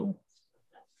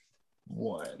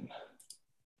1.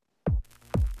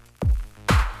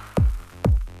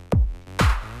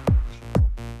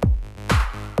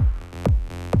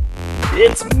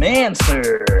 It's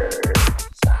Mansers.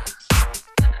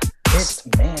 It's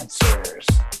Mansers.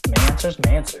 Mansers.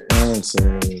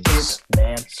 Mansers. It's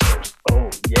Mansers. Oh,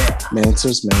 yeah.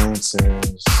 Mansers.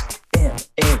 Manswers.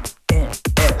 It's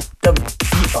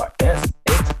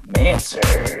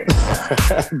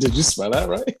Mansers. Did you spell that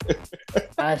right?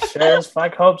 I sure as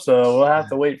fuck hope so. We'll have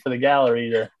to wait for the gallery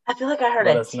to. I feel like I heard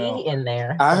Let a us T know. in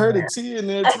there. I heard a T in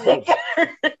there I too. think I heard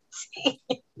a T.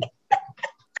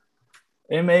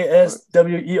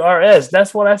 Manswers.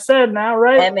 That's what I said now,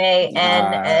 right?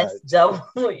 Manswers.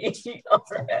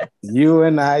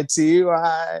 UNITY.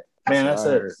 Man, that's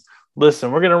it.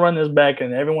 Listen, we're going to run this back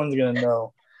and everyone's going to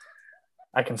know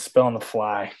I can spell on the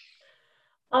fly.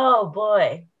 Oh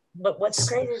boy. But what's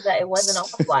crazy is that it wasn't on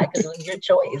the fly because it was your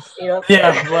choice. You know?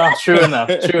 Yeah, well, true enough,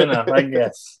 I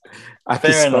guess. I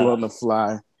Fair can spell enough. on the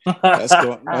fly.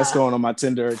 That's going on my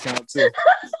Tinder account too.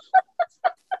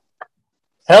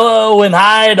 Hello and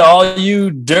hi to all you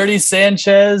dirty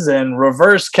Sanchez and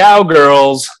reverse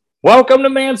cowgirls. Welcome to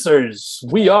Mansers.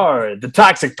 We are the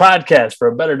Toxic Podcast for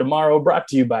a Better Tomorrow, brought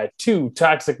to you by 2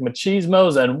 toxic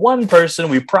machismos and 1 person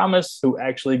we promise who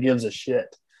actually gives a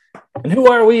shit. And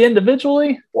who are we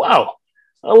individually? Wow.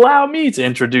 Allow me to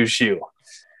introduce you.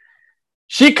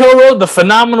 She co-wrote the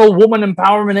phenomenal woman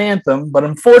empowerment anthem, but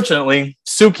unfortunately,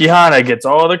 Suki Hana gets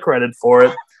all the credit for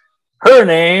it. Her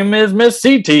name is Miss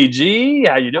CTG.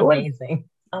 How you doing?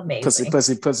 Amazing.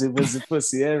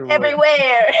 Pussy everywhere.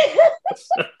 Everywhere.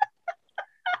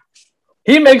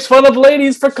 He makes fun of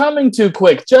ladies for coming too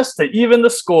quick just to even the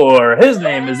score. His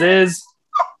name is Iz.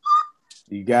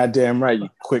 You goddamn right, you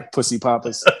quick pussy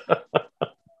poppers.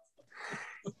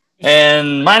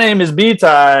 And my name is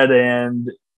B-Tide, and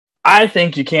I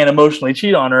think you can't emotionally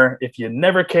cheat on her if you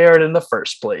never cared in the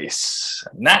first place.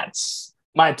 And that's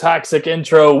my toxic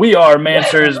intro. We are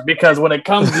Mansers because when it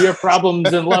comes to your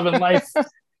problems in love and life,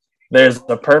 there's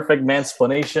the perfect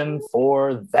mansplanation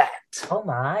for that. Oh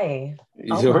my.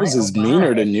 Yours is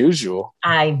meaner than usual.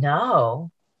 I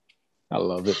know. I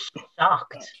love it.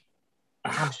 Shocked.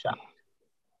 I'm shocked.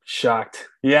 Shocked.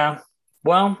 Yeah.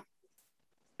 Well,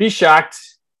 be shocked,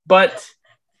 but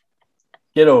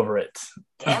get over it.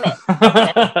 Damn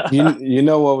it. You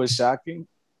know what was shocking?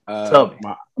 Tell me.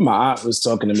 My aunt was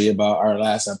talking to me about our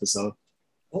last episode.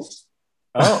 Oh.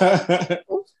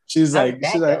 she's like,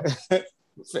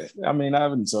 I mean,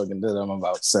 I've been talking to them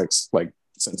about sex like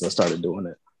since I started doing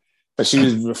it. But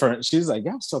she's like,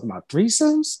 yeah, I was talking about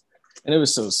threesomes. And it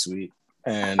was so sweet.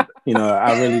 And, you know,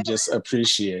 I really just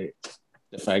appreciate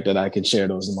the fact that I can share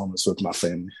those moments with my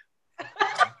family.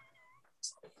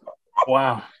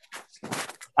 Wow.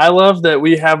 I love that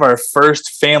we have our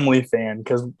first family fan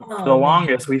because for the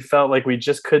longest we felt like we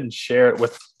just couldn't share it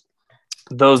with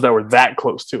those that were that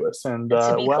close to us. And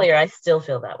to be clear, I still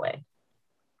feel that way.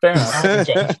 Fair enough.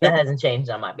 That hasn't changed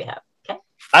on my behalf. Okay.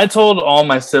 I told all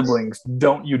my siblings,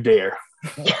 don't you dare.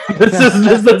 This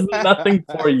is nothing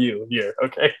for you here,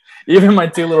 okay? Even my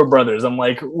 2 little brothers, I'm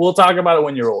like, we'll talk about it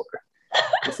when you're older.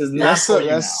 This is not for you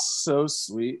now. That's so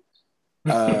sweet.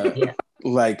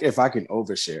 Like if I can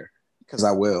overshare, because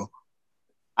I will.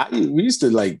 We used to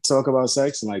like talk about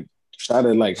sex and like try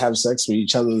to like have sex with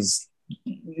each other's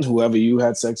whoever you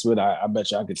had sex with. I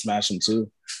bet you I could smash them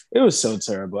too. It was so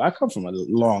terrible. I come from a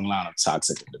long line of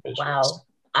toxic individuals. Wow.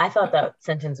 I thought that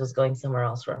sentence was going somewhere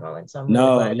else for a moment. So I'm really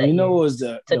No, glad that you know what was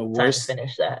the worst? Time to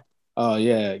finish that. Oh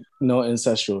yeah, no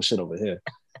ancestral shit over here.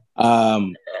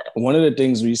 One of the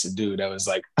things we used to do that was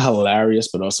like hilarious,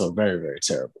 but also very, very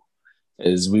terrible,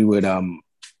 is we would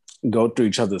go through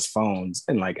each other's phones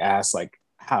and like ask like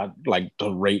how like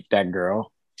to rate that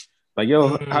girl. Like,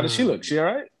 yo, how does she look? She all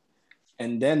right?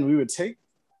 And then we would take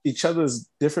each other's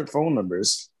different phone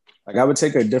numbers. Like I would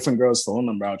take a different girl's phone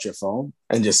number out your phone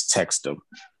and just text them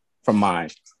from mine.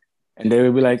 And they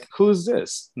would be like, who's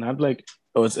this? And I'd be like,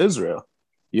 oh, it's Israel.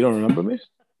 You don't remember me?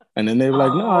 And then they were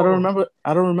like, no, I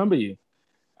don't remember you.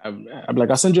 I'd be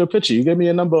like, I'll send you a picture. You gave me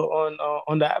a number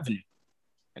on the avenue.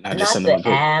 And I just send them a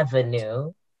picture.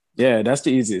 Avenue. Yeah, that's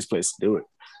the easiest place to do it.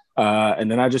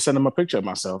 And then I just send them a picture of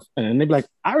myself. And then they'd be like,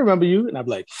 I remember you. And I'd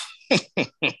be like,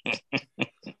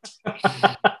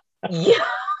 yeah.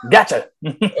 Gotcha.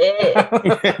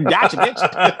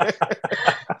 Gotcha.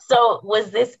 So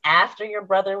was this after your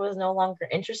brother was no longer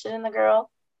interested in the girl?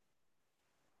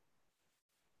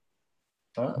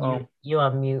 Uh-oh. You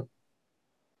on mute.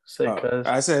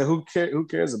 I said, who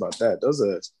cares about that? Those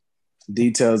are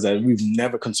details that we've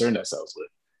never concerned ourselves with.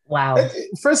 Wow.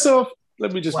 First off,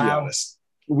 let me just be honest.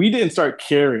 We didn't start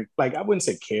caring. Like, I wouldn't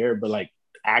say care, but like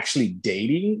actually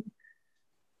dating.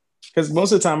 Because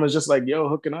most of the time it was just like, yo,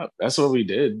 hooking up. That's what we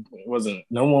did. It wasn't,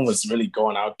 no one was really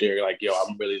going out there like, yo,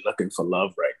 I'm really looking for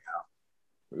love right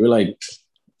now. We were like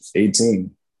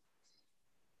 18.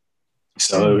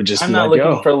 So it would just I'm be not like,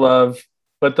 looking yo. for love,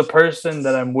 but the person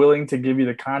that I'm willing to give you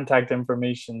the contact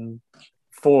information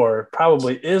for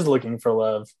probably is looking for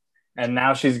love. And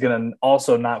now she's going to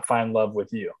also not find love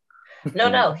with you.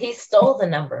 No, he stole the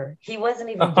number. He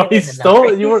wasn't even Oh, given he the stole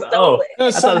number. it? You He were, stole oh, it. No,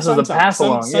 I thought this was a pass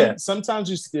along. Yeah. Sometimes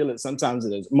you steal it. Sometimes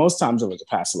it is. Most times it was a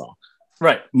pass along.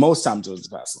 Right. Most times it was a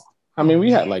pass along. I mean,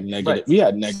 we had like Right. we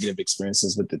had negative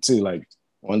experiences with it too. Like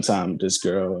one time, this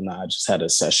girl and I just had a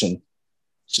session.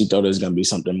 She thought it was going to be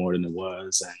something more than it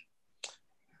was, and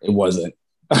it wasn't.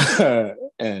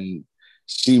 And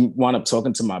she wound up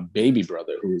talking to my baby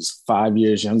brother, who's 5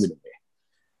 years younger than me.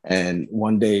 And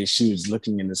one day she was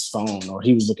looking in his phone, or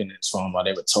he was looking in his phone while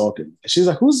they were talking. And she was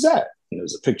like, "Who's that?" And it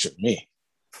was a picture of me.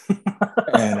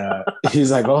 And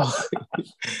he's like, "Oh,"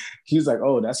 he's like,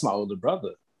 "Oh, that's my older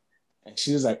brother." And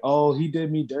she was like, "Oh, he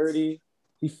did me dirty.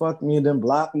 He fucked me and then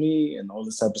blocked me and all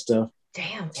this type of stuff."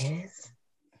 Damn, Iz.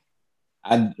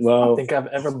 I don't think I've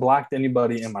ever blocked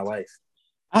anybody in my life.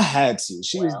 I had to.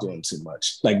 She was doing too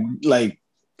much. Like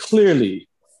clearly.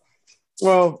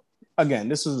 Well, again,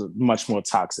 this was much more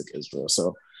toxic Israel,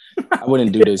 so I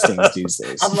wouldn't do those things these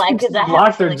days. I'm like, because I have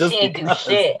a feeling she didn't do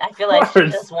shit. I feel like she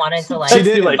just wanted to She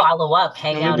did, like, follow up,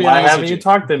 hang out. Why haven't you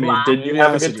talked to me? Block. Didn't you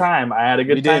have a good time? I had a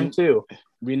good time too.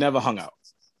 We never hung out.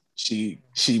 She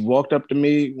walked up to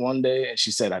me one day and she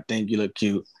said, "I think you look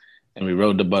cute," and we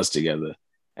rode the bus together.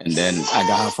 And then I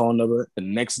got her phone number. The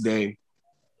next day,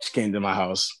 she came to my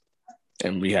house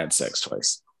and we had sex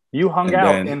twice. You hung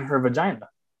out in her vagina.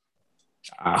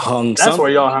 I hung. That's where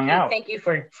y'all hung out. Thank you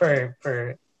for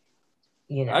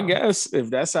you know. I guess if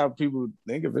that's how people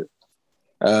think of it.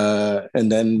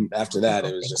 And then after that,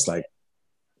 it was just like,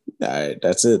 all right,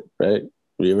 that's it, right?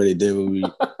 We already did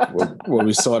what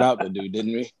we sought out to do,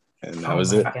 didn't we? And that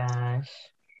was it. Gosh.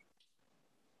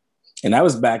 And that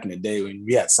was back in the day when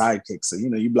we had sidekicks. So,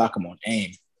 you block them on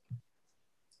AIM.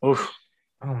 Oof.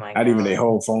 Oh my God. Not even their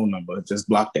whole phone number. Just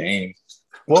block the AIM.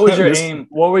 What was your AIM?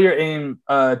 What were your AIM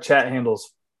chat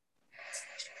handles?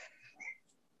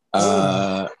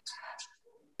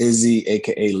 Izzy,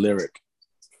 aka Lyric.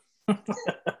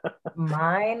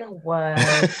 Mine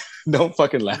was. Don't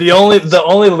fucking laugh. The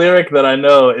only Lyric that I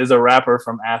know is a rapper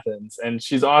from Athens, and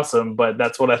she's awesome. But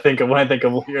that's what I think of when I think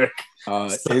of Lyric.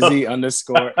 Izzy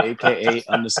 _ aka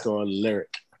 _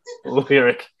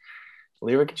 Lyric.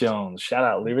 Lyric Jones. Shout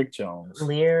out Lyric Jones.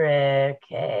 Lyric.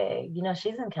 Hey,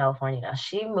 she's in California now.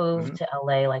 She moved to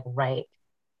LA like right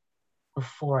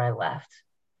before I left,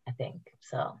 I think.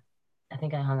 So I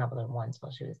think I hung out with her once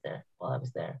while I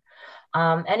was there.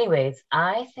 Anyways,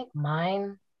 I think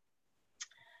mine,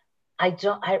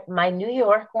 my New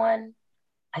York one,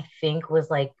 I think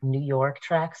was like New York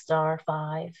Track Star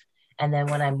 5. And then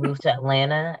when I moved to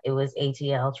Atlanta, it was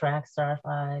ATL Track Star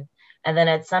 5. And then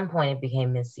at some point it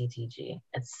became Miss CTG.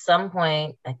 At some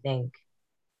point, I think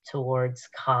towards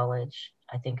college,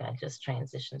 I think I just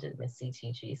transitioned to Miss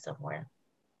CTG somewhere.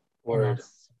 Word. And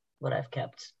that's what I've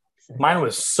kept. Mine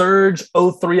was Surge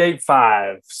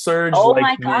 0385. Surge, oh like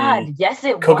my God. Yes,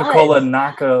 it Coca-Cola was.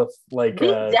 knockoff, like we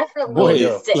definitely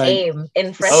used to AIM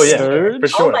in freshman. Oh yeah, for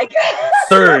sure. Oh my God.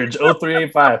 Surge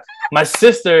 0385. My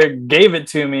sister gave it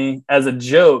to me as a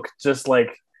joke, just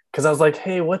like because I was like,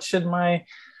 hey, what should my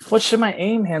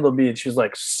AIM handle be? And she was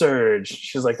like, Surge.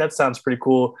 She's like, that sounds pretty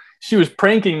cool. She was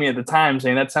pranking me at the time,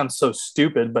 saying that sounds so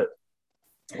stupid, but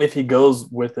if he goes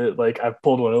with it, like I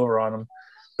pulled one over on him.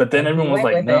 But then everyone was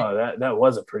like, no, that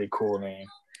was a pretty cool name.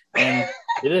 And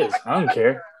it is. I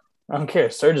don't care.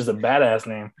 Surge is a badass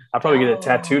name. I'll probably get it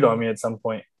tattooed on me at some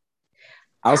point.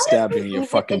 I'll stab you in your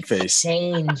fucking face.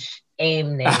 Change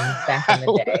AIM names back in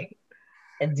the day.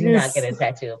 And do not get a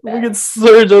tattoo of that. We get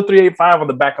Surge 0385 on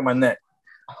the back of my neck.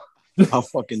 I'll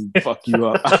fucking fuck you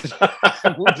up.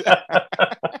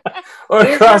 Or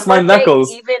across my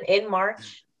knuckles. Even in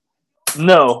March?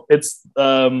 No, it's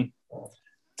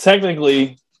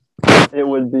technically it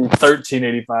would be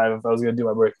 1385 if I was going to do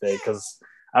my birthday, because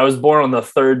I was born on the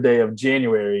 3rd day of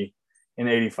January in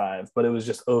 85, but it was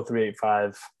just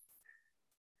 0385.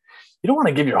 You don't want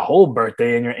to give your whole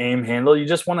birthday in your AIM handle. You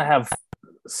just want to have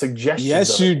suggestions.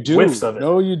 Yes, you do. Whiffs of it.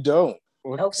 No, you don't.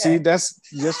 Okay. See, that's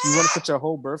just, you want to put your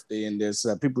whole birthday in there so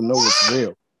that people know it's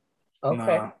real.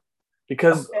 Okay.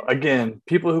 Because again,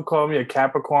 people who call me a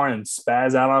Capricorn and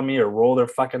spaz out on me or roll their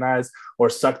fucking eyes or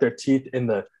suck their teeth in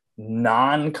the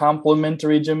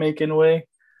non-complimentary Jamaican way,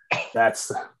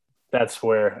 that's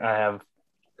where I have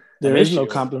There is no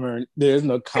compliment. There is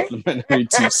no complimentary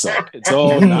teeth suck. It's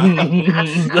all not.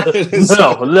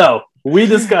 No. We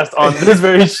discussed on this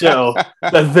very show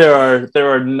that there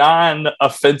are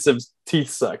non-offensive teeth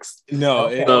sucks. No,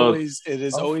 Okay. it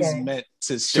is always meant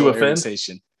to show offend?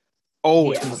 irritation.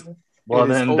 Always. Yeah. Well,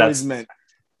 it is then always meant.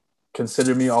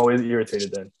 Consider me always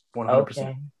irritated then. 100%.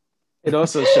 Okay. It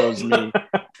also shows me.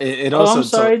 It also I'm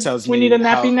sorry. tells we me need a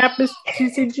nappy nap, Miss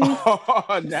TCG.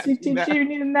 nappy nap. TCG, we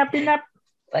need a nappy nap.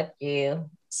 Fuck you.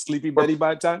 Sleepy Betty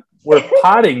by time. We're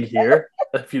potting here,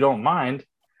 if you don't mind.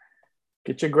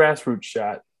 Get your grassroots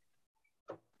shot.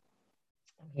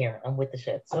 Here, I'm with the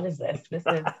shits. What is this? This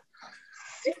is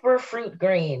superfruit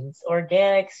greens,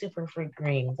 organic superfruit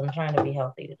greens. I'm trying to be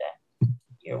healthy today.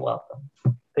 You're welcome.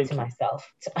 Thank to you. myself.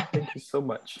 Thank you so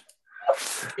much.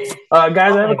 Guys,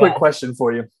 I have a quick question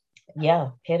for you. Yeah,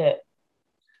 hit it.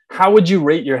 How would you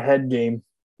rate your head game?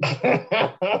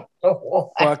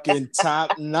 Fucking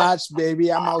top notch,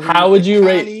 baby. I'm out here. How would you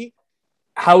Connie. rate?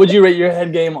 How would you rate your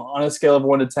head game on a scale of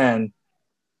 1 to 10?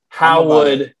 How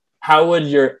would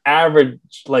your average,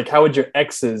 like, how would your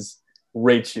exes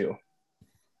rate you?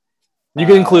 You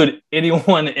can include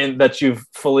anyone in that you've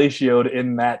fellacioed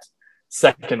in that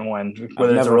second one,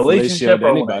 whether it's a relationship or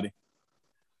anybody.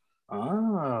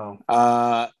 Oh,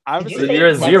 I would say you're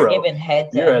a zero. You're a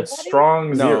anybody?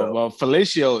 strong zero. No, well,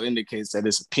 fellatio indicates that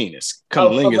it's a penis.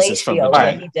 Cunnilingus is from fellatio.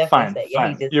 vagina. Yeah, Fine.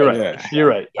 You're right. Yeah. You're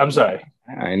right. Yeah, I'm sorry.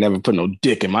 I ain't never put no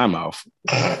dick in my mouth.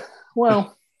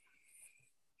 Well,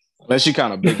 unless you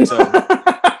count a big toe.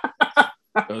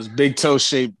 Those big toe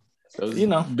shaped, those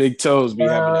big toes be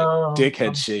having a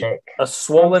dickhead shape. A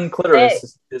swollen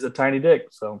clitoris is a tiny dick,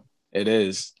 so it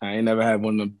is. I ain't never had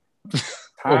one of them.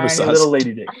 Tiny little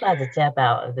lady dick. I'm about to tap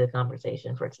out of the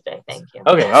conversation for today. Thank you.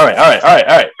 Okay, all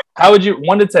right. How would you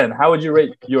 1 to 10? How would you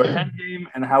rate your head game,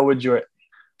 and how would your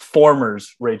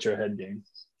formers rate your head game?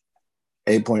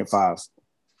 8.5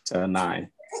 to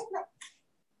 9.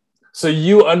 So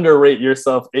you underrate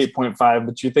yourself 8.5,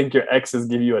 but you think your exes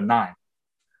give you a 9.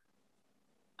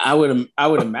 I would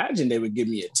imagine they would give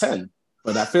me a 10,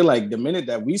 but I feel like the minute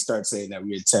that we start saying that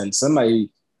we're 10, somebody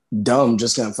dumb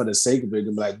just kind of for the sake of it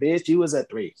and be like, bitch, you was at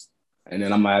 3, and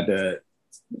then I'm gonna have to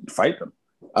fight them.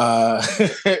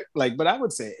 But I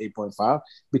would say 8.5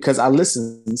 because I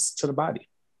listen to the body.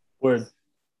 Word.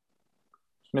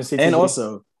 And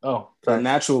also,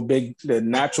 the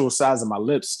natural size of my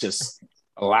lips just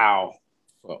allow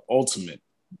for ultimate.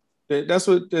 That's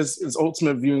what this is,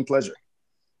 ultimate viewing pleasure.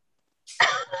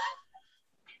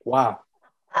 Wow.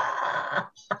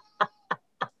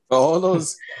 For all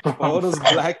those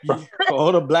black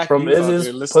from youth Izzy's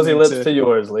out there pussy lips to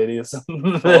yours, ladies. All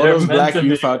those black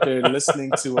youth out there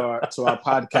listening to our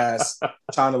podcast,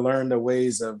 trying to learn the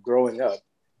ways of growing up.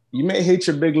 You may hate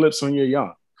your big lips when you're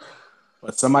young,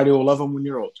 but somebody will love them when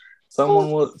you're older.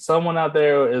 Someone out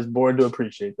there is born to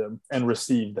appreciate them and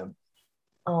receive them.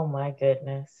 Oh my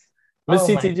goodness. Miss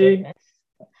CTG?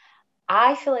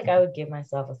 I feel like I would give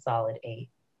myself a solid 8.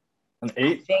 An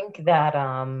 8? I think that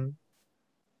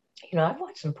I've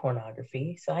watched some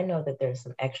pornography, so I know that there's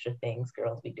some extra things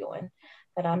girls be doing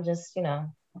that I'm just,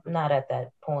 not at that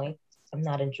point. I'm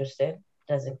not interested.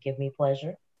 Doesn't give me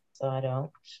pleasure, so I don't.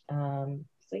 So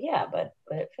yeah, but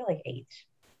I feel like 8.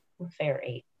 A fair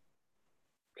 8.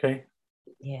 Okay.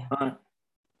 Yeah. All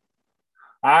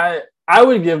right. I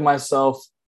would give myself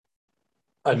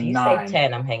a 9. If you say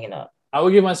 10, I'm hanging up. I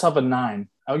would give myself a 9.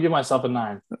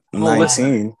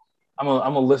 19. I'm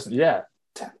gonna listen. Yeah.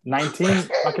 19,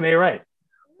 fucking A right.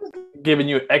 Giving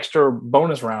you extra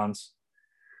bonus rounds.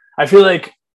 I feel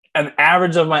like an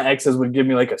average of my exes would give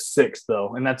me like a 6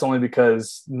 though, and that's only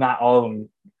because not all of them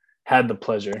had the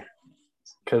pleasure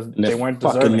because they weren't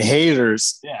deserving. Fucking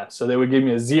haters. Yeah, so they would give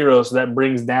me a 0, so that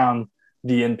brings down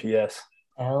the NPS.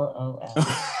 LOL.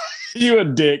 You a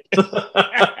dick.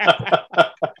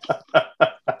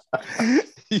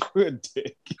 You a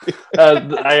dick.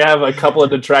 I have a couple of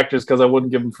detractors because I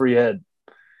wouldn't give them free head.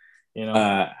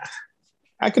 I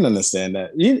can understand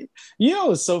that. You know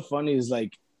what's so funny is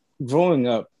like growing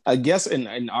up, I guess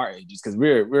in our ages, because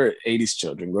we're 80s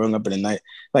children growing up in the night,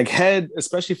 like head,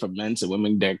 especially for men to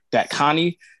women, that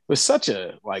Connie was such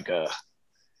a wasn't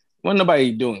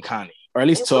nobody doing Connie, or at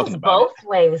least talking about both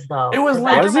ways though. It was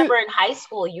I remember in high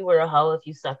school you were a hoe if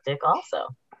you sucked dick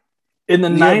also. In the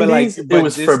 90s, it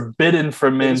was forbidden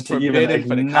for men to even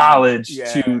acknowledge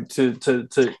to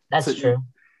That's true.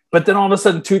 But then all of a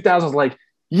sudden, 2000s, like,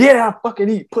 yeah, I fucking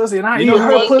eat pussy, and I eat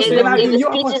her pussy, and I eat your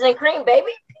pussy. Peaches and cream,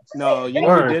 baby. No, you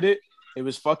know who did it? It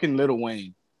was fucking Lil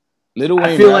Wayne. Lil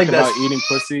Wayne feel like about eating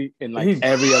pussy in like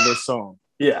every other song.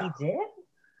 Yeah. He did?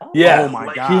 Oh. Yeah, Oh my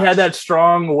like, gosh. he had that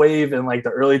strong wave in like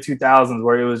the early 2000s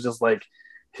where it was just like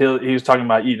he was talking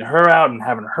about eating her out and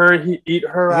having her eat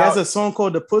her He out. has a song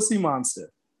called "The Pussy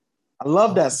Monster." I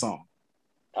love that song.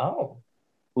 Oh.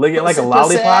 Lick it like a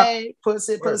lollipop.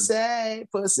 Pussy, pussy,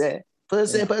 pussy,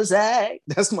 pussy, pussy.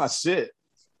 That's my shit.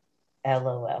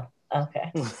 LOL.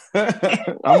 Okay.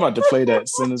 I'm about to play that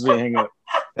as soon as we hang up.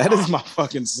 That is my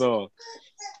fucking song.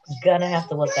 Gonna have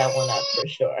to look that one up for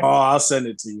sure. Oh, I'll send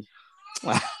it to you.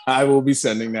 I will be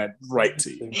sending that right to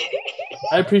you.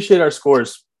 I appreciate our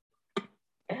scores.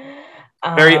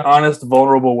 Very honest,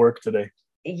 vulnerable work today.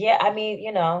 Yeah, I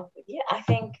mean, I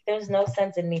think there's no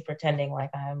sense in me pretending like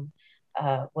I'm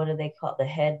what do they call the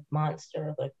head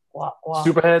monster, the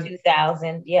Superhead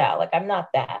 2000. Yeah, like I'm not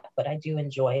that, but I do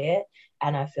enjoy it,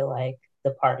 and I feel like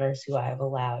the partners who I have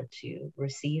allowed to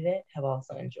receive it have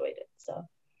also enjoyed it. So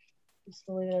just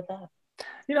leave it at that.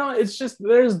 It's just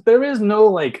there is no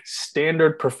like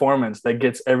standard performance that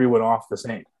gets everyone off the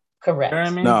same. Correct. You know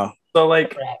what I mean? No. So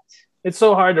like, correct. It's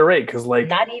so hard to rate because like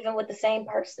not even with the same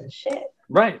person. Shit.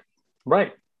 Right.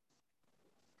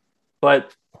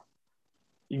 But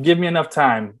you give me enough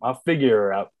time, I'll figure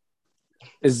her out.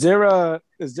 Is there a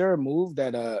move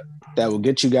that will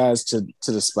get you guys to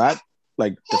the spot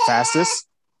like the fastest?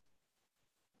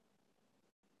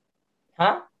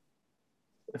 Huh?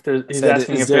 He's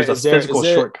asking if there's a physical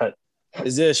shortcut.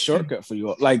 Is there a shortcut for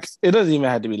you? Like it doesn't even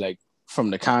have to be like from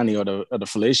the Connie or the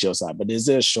fellatio side, but is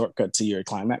there a shortcut to your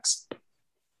climax?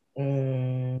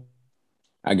 I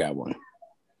got one.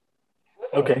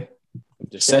 Okay. If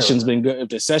the session's been good, if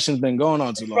the session's been going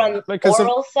on too long, like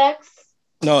oral sex?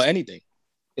 No, anything.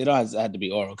 It don't have to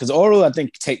be oral because oral, I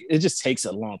think, it just takes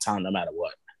a long time no matter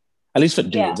what. At least for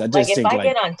dudes, I just think if I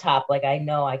get on top, like I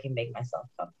know I can make myself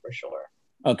come for sure.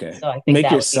 Okay. So I think make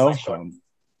that yourself would be my come.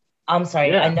 I'm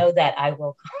sorry. Yeah. I know that I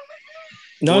will come.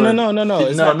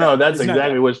 No. That's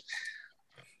exactly what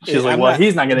she's like.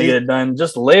 He's not gonna get it done.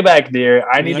 Just lay back, dear.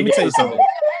 I need to get you something.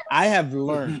 I have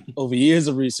learned over years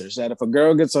of research that if a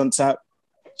girl gets on top,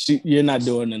 you're not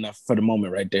doing enough for the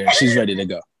moment right there. She's ready to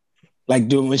go.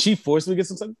 Like when she forcefully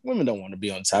gets on top, women don't want to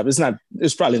be on top.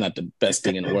 It's probably not the best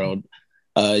thing in the world.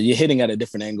 You're hitting at a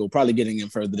different angle, probably getting in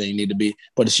further than you need to be.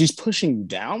 But if she's pushing you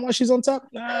down while she's on top,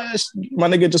 my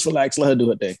nigga, just relax. Let her do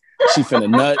her thing. She finna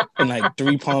nut in like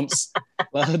 3 pumps.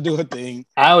 Let her do her thing.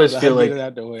 I always feel like get it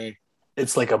out the way.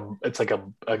 It's like a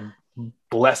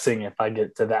blessing if I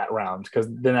get to that round because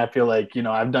then I feel like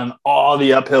I've done all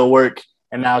the uphill work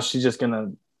and now she's just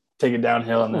gonna take it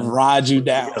downhill and then ride you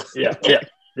down. Yeah.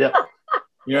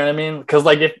 You know what I mean? Because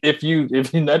like if you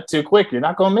nut too quick, you're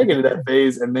not gonna make it to that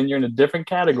phase, and then you're in a different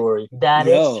category. That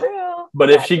is true. But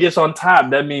if she gets on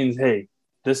top, that means hey,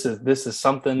 this is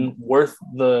something worth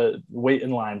the wait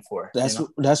in line for.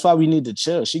 That's why we need to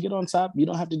chill. She get on top, you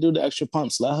don't have to do the extra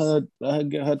pumps. Let her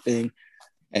get her thing,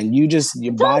 and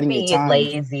your body your time.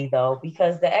 Lazy though,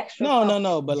 because the extra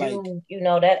but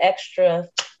that extra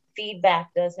feedback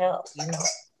does help.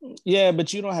 Yeah,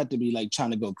 but you don't have to be like trying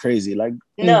to go crazy. Like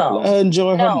no, let her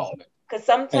enjoy her moment. Because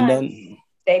sometimes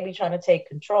they be trying to take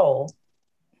control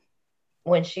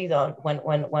when she's on when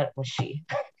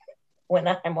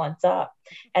I'm on top,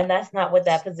 and that's not what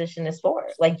that position is for.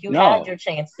 Like you had your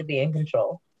chance to be in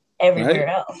control everywhere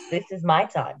else. This is my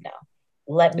time now.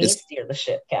 Let me steer the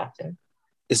ship, Captain.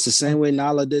 It's the same way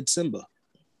Nala did Simba.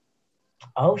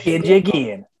 Oh, pinned you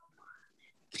again.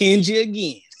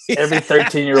 Every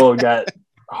 13-year-old got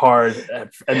hard and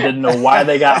didn't know why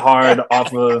they got hard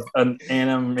off of an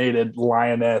animated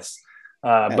lioness.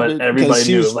 But everybody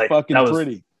knew like fucking that was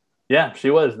pretty. Yeah, she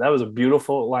was. That was a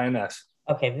beautiful lioness.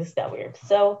 Okay, this got weird.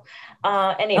 So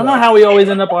anyway. I don't know how we always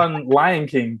end up on Lion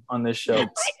King on this show.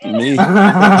 Me.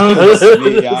 This is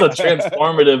a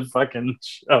transformative fucking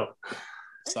show.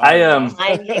 Sorry,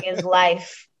 Lion King is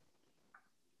life.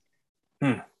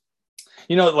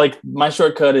 Like my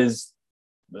shortcut is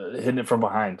hitting it from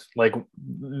behind. Like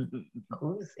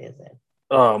whose is it?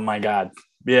 Oh my god.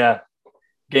 Yeah.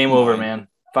 Game over, man.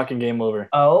 Fucking game over.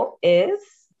 Oh, it's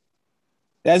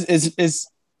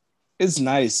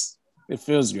nice. It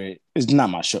feels great. It's not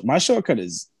my shortcut. My shortcut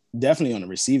is definitely on the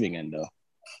receiving end though.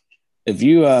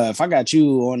 If I got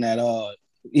you on that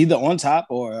either on top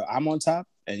or I'm on top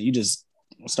and you just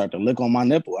start to lick on my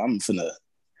nipple, I'm finna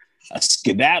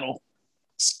skedaddle.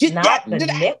 Not the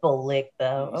nipple lick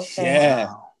though. Okay.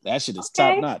 Yeah, that shit is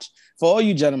top notch. For all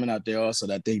you gentlemen out there also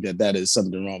that think that is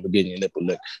something wrong with getting your nipple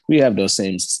licked, we have those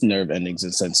same nerve endings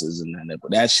and sensors in that nipple.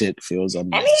 That shit feels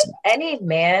amazing. Any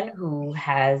man who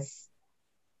is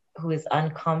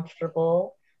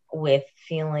uncomfortable with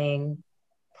feeling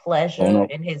pleasure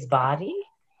in his body,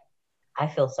 I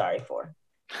feel sorry for.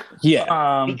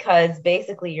 Yeah. Because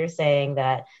basically you're saying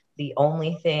that the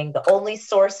only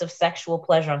source of sexual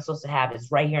pleasure I'm supposed to have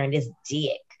is right here in this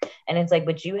dick. And it's like,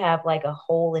 but you have like a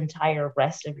whole entire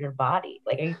rest of your body.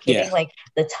 Like, are you kidding? Yeah. Like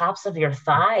the tops of your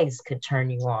thighs could turn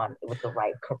you on with the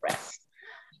right caress.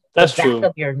 That's the true.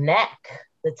 back of your neck,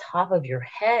 the top of your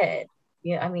head.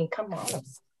 Yeah, I mean, come on.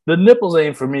 The nipples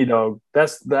ain't for me, though.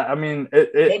 That's that. I mean,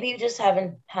 Maybe you just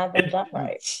haven't had them done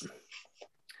right.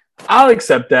 I'll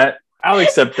accept that.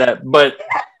 But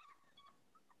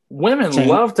women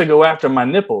love to go after my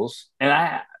nipples, and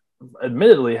I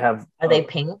admittedly have. Are they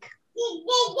pink?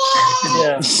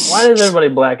 Yeah. Why does everybody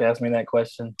black ask me that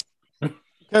question?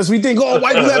 Because we think all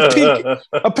white people have pink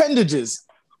appendages.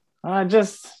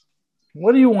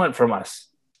 What do you want from us?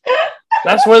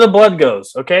 That's where the blood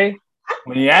goes, okay?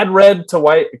 When you add red to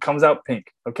white, it comes out pink,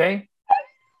 okay?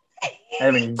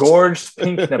 Having gorged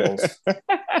pink nipples.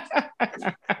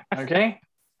 Okay?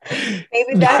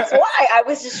 Maybe that's why. I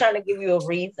was just trying to give you a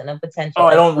reason, a potential. Oh,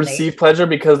 I don't receive pleasure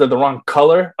because they're the wrong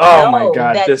color? Oh, no, my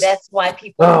God. That's why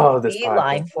people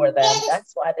beeline for them.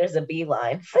 That's why there's a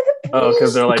beeline for the boys. Oh,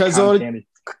 because they're like candy.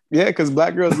 Yeah, because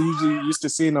black girls usually used to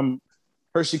seeing them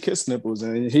Hershey Kiss nipples,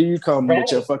 and here you come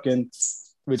with your fucking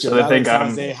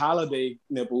Valentine's Day holiday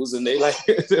nipples, and they like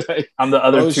I'm the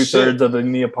other 2/3 of the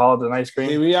Neapolitan ice cream.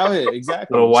 Hey, we out here,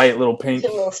 exactly. Little white, little pink,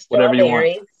 whatever you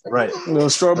want. Right. Little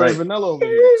strawberry vanilla over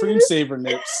here, cream saver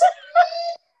nips.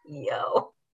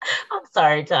 Yo, I'm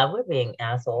sorry, Tom. We're being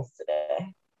assholes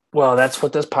today. Well, that's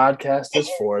what this podcast is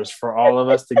for all of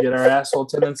us to get our asshole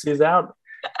tendencies out.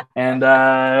 And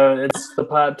it's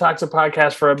the Toxic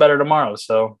Podcast for a Better Tomorrow.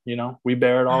 So, we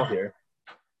bear it all here.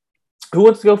 Who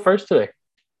wants to go first today?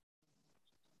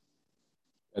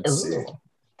 Let's see.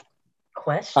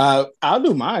 Question. I'll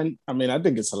do mine. I mean, I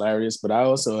think it's hilarious, but I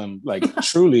also am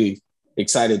truly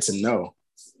excited to know.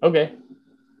 Okay.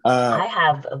 I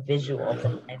have a visual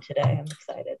today. I'm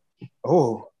excited.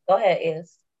 Oh. Go ahead,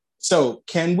 Is. So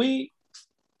can we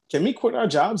quit our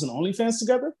jobs and OnlyFans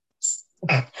together?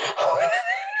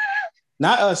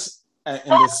 Not us in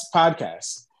this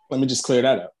podcast. Let me just clear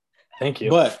that up. Thank you.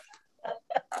 But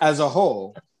as a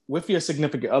whole, with your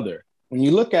significant other, when you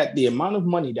look at the amount of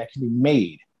money that can be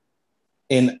made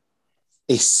in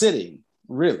a sitting,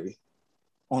 really,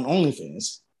 on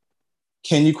OnlyFans,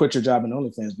 can you quit your job in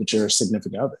OnlyFans with your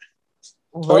significant other?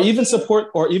 Or even support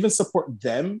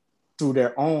them through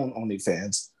their own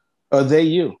OnlyFans? Or they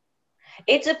you?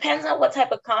 It depends on what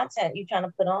type of content you're trying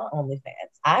to put on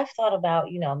OnlyFans. I've thought about,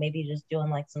 maybe just doing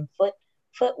like some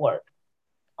footwork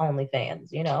OnlyFans,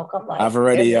 come like. I've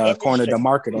already cornered the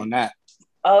market on that.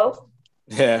 Oh.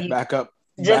 Yeah, back up.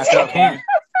 You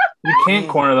can't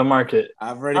corner the market.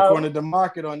 I've already cornered the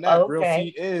market on that. Okay. Real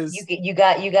feet is. You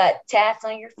got tats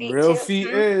on your feet. Real feet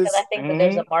is. Because I think that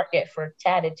there's a market for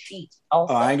tatted feet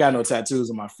also. Oh, I ain't got no tattoos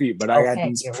on my feet, but I got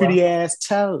these pretty ass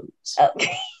toes.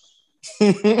 Okay.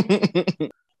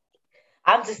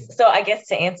 I guess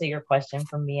to answer your question,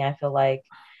 for me, I feel like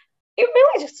it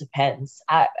really just depends.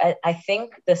 I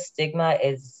think the stigma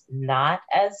is not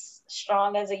as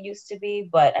strong as it used to be,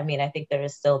 but I mean, I think there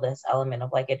is still this element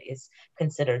of like it is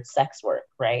considered sex work,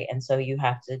 right? And so you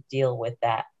have to deal with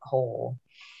that whole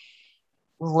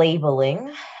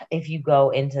labeling if you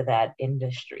go into that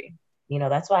industry.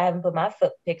 That's why I haven't put my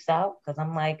foot pics out, because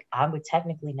I'm like, I would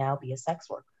technically now be a sex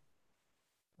worker.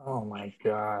 Oh my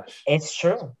gosh. It's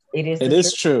true. It is. It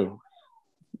is true.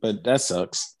 But that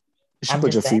sucks. You should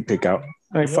put your feet pic out.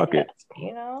 Hey, fuck it.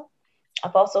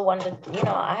 I've also wondered,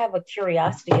 I have a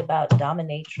curiosity about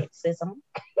dominatrixism.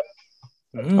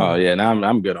 Oh yeah, now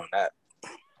I'm good on that.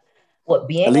 What,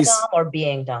 being a dom or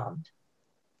being domed?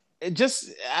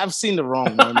 I've seen the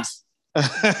wrong ones.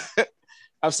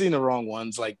 I've seen the wrong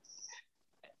ones. Like,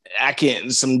 I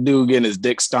can't. Some dude getting his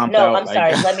dick stomped out. No, I'm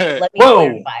sorry. Let me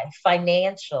clarify.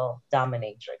 Financial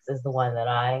dominatrix is the one that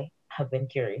I have been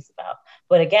curious about.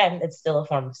 But again, it's still a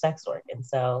form of sex work, and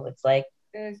so it's like,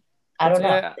 I don't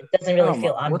know. It doesn't really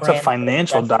feel on What's brand. A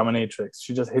financial dominatrix?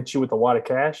 She just hits you with a wad of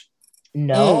cash?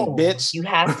 No, bitch. You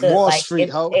have to Wall Street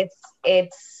hoe.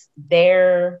 It's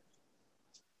their.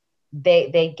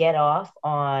 They get off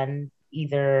on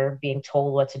either being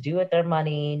told what to do with their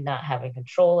money, not having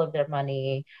control of their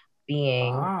money,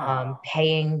 being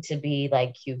paying to be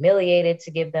like humiliated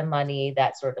to give them money,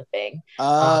 that sort of thing.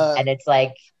 And it's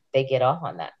like they get off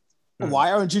on that.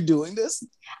 Why aren't you doing this?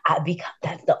 Because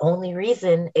that's the only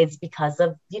reason. It's because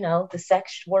of the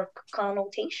sex work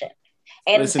connotation.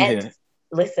 And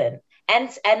listen,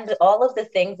 And all of the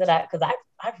things that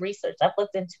I've researched, I've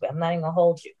looked into it. I'm not even gonna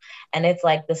hold you. And it's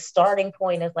like the starting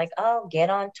point is like, oh, get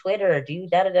on Twitter, do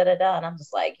da da da da da. And I'm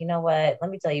just like, you know what? Let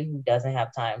me tell you who doesn't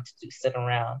have time to sit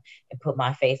around and put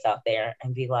my face out there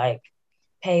and be like,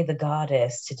 pay the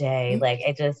goddess today. Like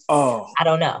it just, I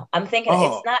don't know. I'm thinking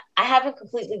it's not. I haven't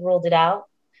completely ruled it out,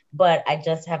 but I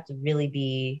just have to really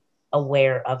be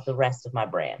aware of the rest of my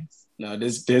brands. No,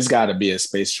 there's got to be a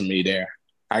space for me there.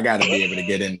 I got to be able to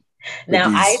get in. Now,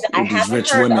 I haven't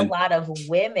heard a lot of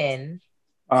women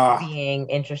being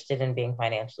interested in being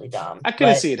financially dumb. I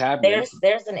couldn't see it happening.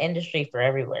 There's an industry for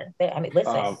everywhere. I mean,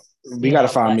 listen. We got to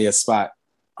find me a spot.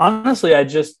 Honestly, I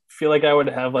just feel like I would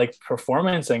have like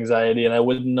performance anxiety and I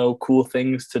wouldn't know cool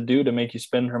things to do to make you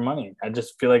spend her money. I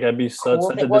just feel like I'd be such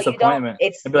a disappointment.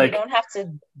 You don't have to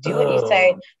do it. You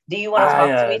say, do you want to talk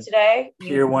to me today?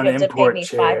 You have to pay me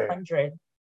 $500.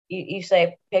 You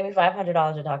say, pay me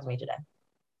 $500 to talk to me today.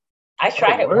 I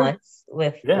tried it once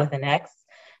with an ex.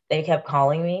 They kept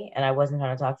calling me and I wasn't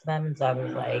trying to talk to them. And so I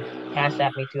was like, cash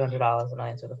at me $200 and I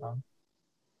answered the phone.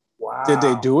 Wow. Did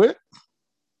they do it?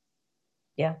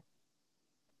 Yeah.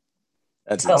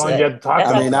 That's insane.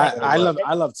 I mean,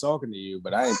 I love talking to you,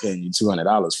 but I ain't paying you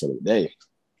 $200 for the day.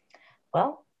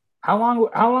 Well, how long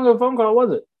of a phone call was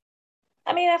it?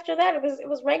 I mean, after that, it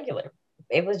was regular.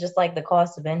 It was just like the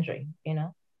cost of entry, you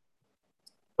know.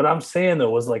 But I'm saying though,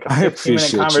 was like a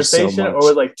 15-minute conversation or was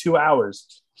it like 2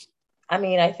 hours? I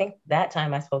mean, I think that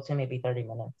time I spoke to him maybe 30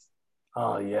 minutes.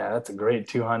 Oh yeah, that's a great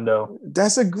 $200.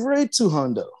 That's a great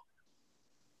 $200.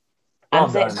 So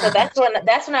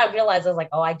that's when I realized I was like,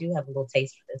 oh, I do have a little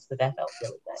taste for this, but that felt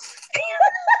really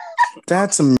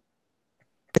good.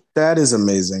 That is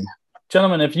amazing.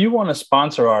 Gentlemen, if you want to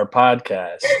sponsor our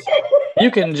podcast, you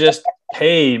can just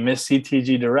pay Miss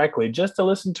CTG directly just to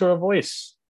listen to her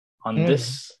voice on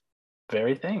this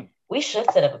very thing. We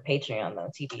should set up a Patreon though,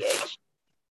 TBH.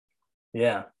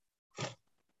 Yeah.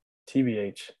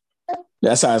 TBH.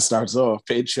 That's how it starts off.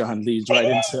 Patreon leads right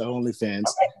into OnlyFans.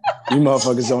 You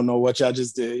motherfuckers don't know what y'all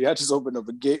just did. Y'all just opened up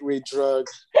a gateway drug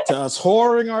to us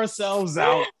whoring ourselves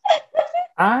out.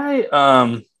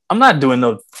 I'm not doing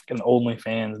no fucking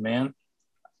OnlyFans, man.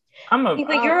 But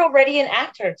you're already an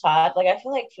actor, Todd. Like I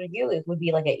feel like for you it would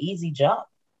be like an easy jump.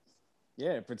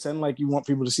 Yeah, pretend like you want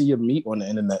people to see your meat on the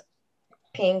internet.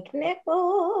 Pink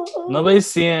nipple. Nobody's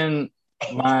seeing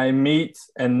my meat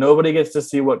and nobody gets to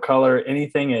see what color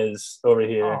anything is over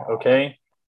here. Okay,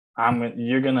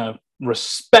 you're gonna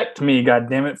respect me,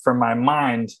 goddammit, for my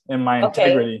mind and my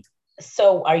integrity.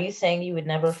 So are you saying you would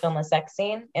never film a sex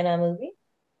scene in a movie?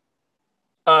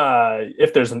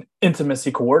 If there's an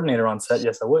intimacy coordinator on set,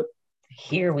 yes I would.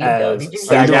 Here we go. Did you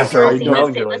hear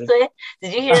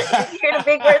the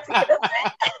big words?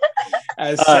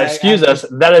 Excuse us.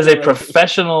 That is a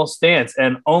professional stance,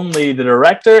 and only the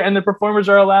director and the performers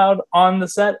are allowed on the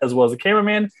set, as well as the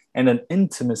cameraman and an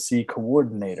intimacy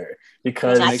coordinator.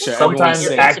 Because sometimes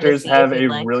actors have a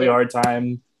really hard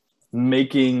time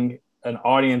making an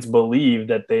audience believe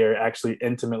that they are actually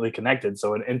intimately connected.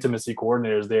 So an intimacy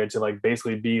coordinator is there to like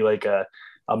basically be like a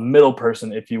middle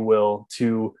person, if you will,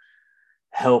 to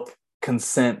help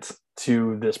consent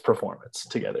to this performance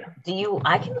together.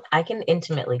 I can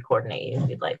intimately coordinate you if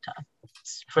you'd like to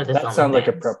for this. That sounds like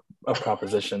a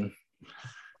proposition.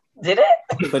 Did it?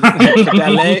 Put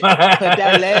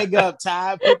that leg up,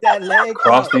 Ty. Put that leg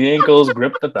Cross up. the ankles,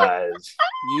 grip the thighs.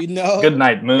 You know. Good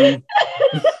night, Moon.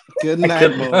 Good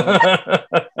night, Moon.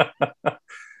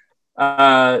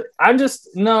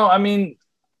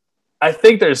 I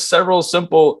think there's several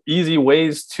simple, easy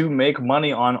ways to make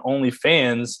money on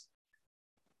OnlyFans.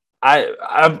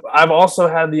 I've also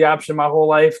had the option my whole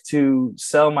life to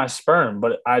sell my sperm,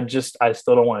 but I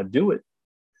still don't want to do it.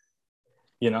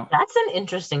 You know, that's an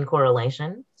interesting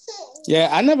correlation. Yeah,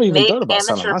 I never even thought about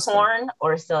selling my amateur porn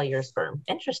or sell your sperm.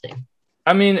 Interesting.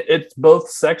 I mean, it's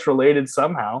both sex related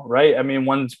somehow, right? I mean,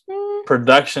 one's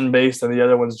production based and the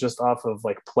other one's just off of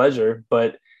like pleasure,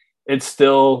 but it's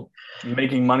still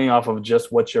making money off of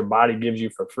just what your body gives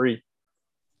you for free.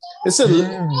 It's a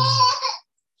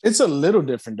little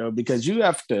different though, because you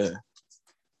have to.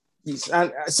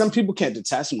 Some people can't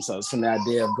detach themselves from the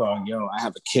idea of going, "Yo, I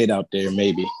have a kid out there,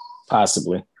 maybe,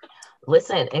 possibly."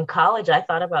 Listen, in college, I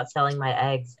thought about selling my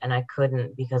eggs, and I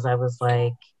couldn't because I was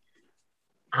like,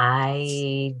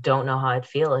 I don't know how I'd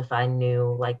feel if I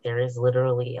knew like there is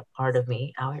literally a part of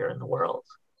me out here in the world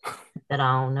that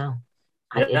I don't know.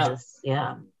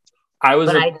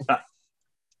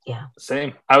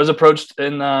 Same. I was approached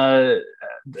in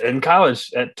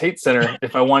college at Tate Center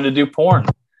if I wanted to do porn.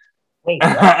 Wait,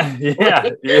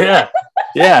 yeah.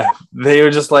 Yeah, they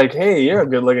were just like, "Hey, you're a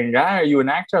good-looking guy. Are you an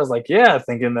actor?" I was like, "Yeah,"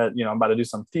 thinking that I'm about to do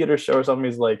some theater show or something.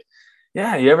 He's like,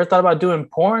 "Yeah, you ever thought about doing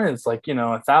porn? It's like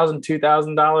 $1,000,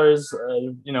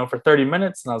 $2,000, for 30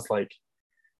 minutes." And I was like,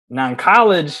 "Now in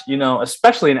college,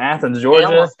 especially in Athens, They Georgia,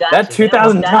 almost got that you. two They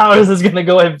almost thousand got dollars you. is gonna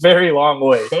go a very long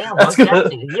way." They That's almost gonna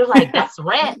got you. You're like, that's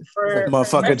rent for the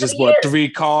Motherfucker rest of just the bought year. 3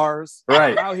 cars.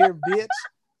 right. Out here, bitch.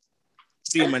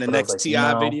 See him in the But I was next like,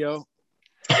 T.I. video.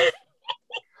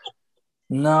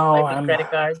 No, Like the credit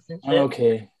cards and I'm shit.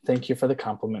 okay. Thank you for the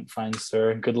compliment, fine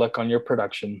sir. Good luck on your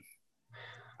production.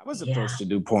 I was Yeah. approached to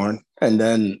do porn, and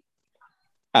then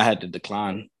I had to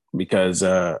decline because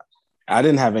I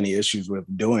didn't have any issues with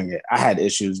doing it. I had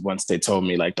issues once they told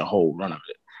me like the whole run of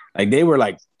it. Like they were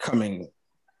like coming,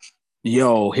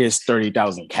 yo, here's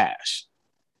 30,000 cash.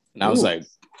 And I was Ooh. like,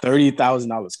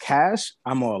 $30,000 cash?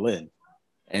 I'm all in.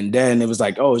 And then it was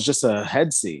like, oh, it's just a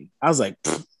head scene. I was like,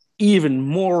 even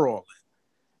more all in.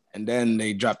 And then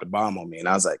they dropped the bomb on me, and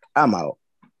I was like, I'm out.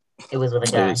 It was with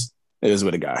a guy. It was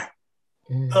with a guy.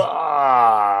 Mm.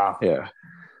 Ah. Yeah.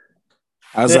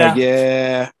 I was like,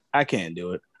 yeah, I can't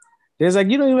do it. He was like,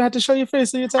 you don't even have to show your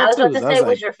face in your tattoos. I was about to say, was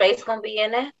like, your face gonna be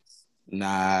in it?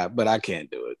 nah, but I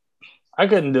can't do it. I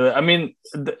couldn't do it. I mean,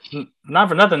 not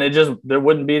for nothing. There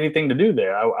wouldn't be anything to do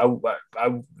there.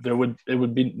 It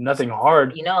would be nothing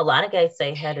hard. A lot of guys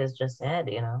say head is just head.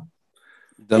 Them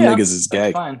niggas is that's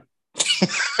gay. fine.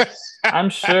 I'm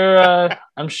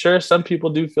sure some people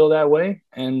do feel that way,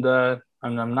 and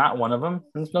I'm not one of them.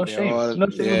 There's no shame. No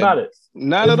shame about it.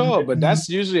 Not at all. But that's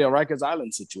usually a Rikers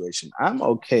Island situation. I'm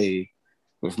okay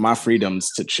with my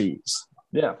freedoms to choose.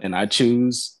 Yeah, and I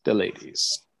choose the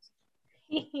ladies.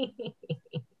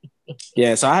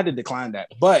 Yeah, so I had to decline that,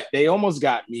 but they almost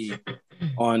got me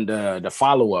on the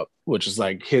follow up, which is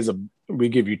like, we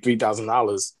give you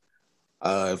 $3,000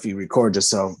 if you record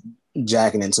yourself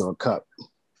jacking into a cup.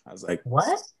 I was like,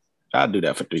 what? I'll do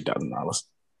that for $3,000.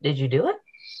 Did you do it?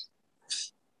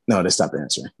 No, they stopped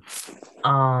answering.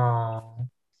 Oh,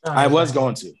 I was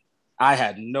going to. I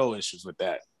had no issues with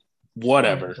that.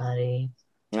 Whatever.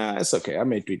 Nah, it's okay. I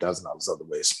made $3,000 other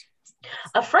ways.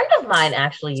 A friend of mine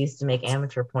actually used to make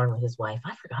amateur porn with his wife.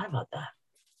 I forgot about that.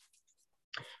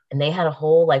 And they had a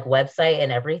whole like website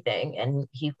and everything. And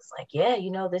he was like, yeah,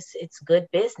 it's good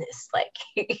business. Like,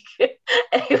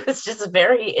 and it was just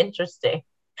very interesting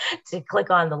to click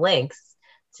on the links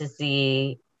to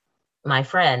see my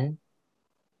friend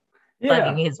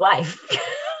fucking his wife.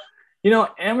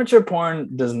 Amateur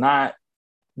porn does not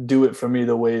do it for me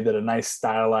the way that a nice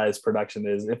stylized production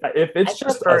is. If it's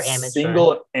just a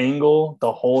single angle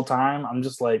the whole time, I'm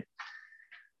just like,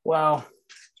 well,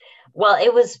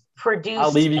 it was produced.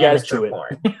 I'll leave you guys to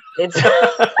porn.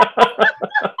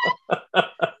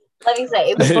 Let me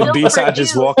say, it was still B-side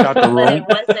just walked out the room.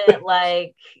 But it wasn't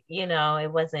like,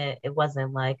 it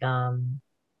wasn't like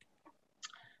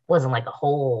a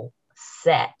whole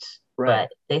set, right. But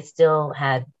they still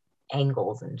had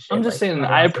angles and shit. I'm just saying,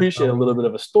 I appreciate a little bit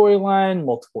of a storyline,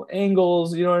 multiple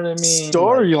angles. You know what I mean?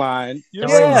 Storyline.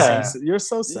 You're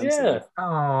so sensitive. Yeah.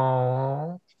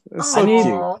 Oh. It's so cute.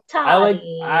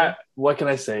 What can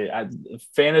I say?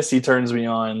 Fantasy turns me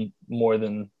on more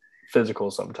than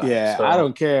physical sometimes. Yeah, so. I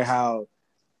don't care how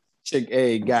Chick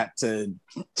A got to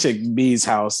Chick B's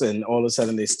house and all of a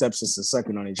sudden they stepsisters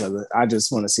sucking on each other. I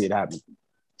just want to see it happen.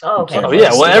 Oh, okay. Oh,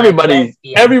 yeah. Well,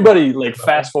 everybody like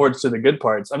fast forwards to the good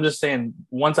parts. I'm just saying,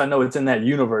 once I know it's in that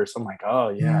universe, I'm like, oh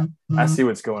yeah, I see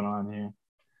what's going on here.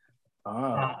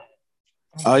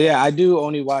 Oh yeah, I do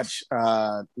only watch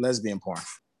lesbian porn.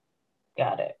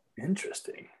 Got it.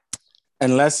 Interesting.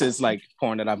 Unless it's like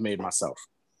porn that I've made myself.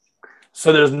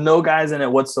 So there's no guys in it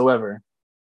whatsoever.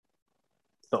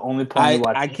 The only porn you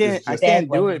watch. I can't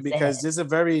do it because there's a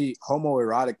very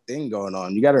homoerotic thing going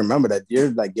on. You got to remember that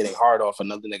you're like getting hard off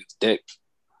another nigga's dick.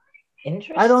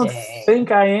 Interesting. I don't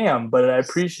think I am, but I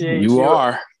appreciate you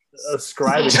are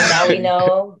ascribing. Now we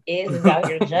know is out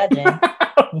here judging.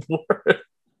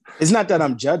 It's not that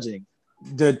I'm judging.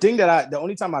 The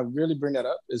only time I really bring that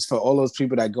up is for all those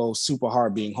people that go super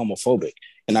hard being homophobic,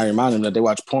 and I remind them that they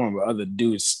watch porn with other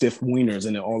dudes stiff wieners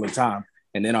in it all the time,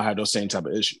 and they don't have those same type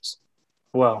of issues.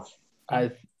 Well,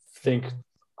 I think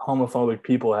homophobic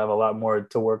people have a lot more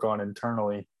to work on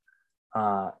internally,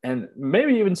 and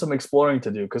maybe even some exploring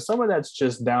to do, because some of that's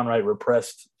just downright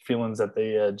repressed feelings that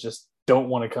they just don't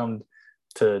want to come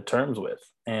to terms with,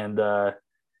 and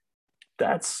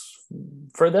that's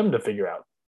for them to figure out.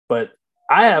 But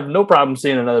I have no problem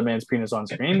seeing another man's penis on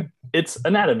screen. It's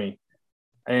anatomy,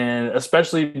 and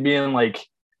especially being like,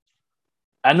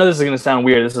 I know this is going to sound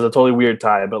weird. This is a totally weird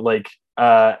tie, but like,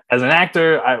 as an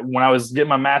actor, when I was getting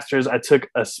my master's, I took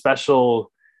a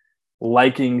special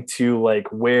liking to like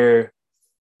where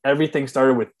everything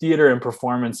started with theater and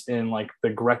performance in like the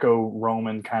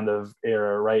Greco-Roman kind of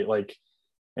era, right? Like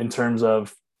in terms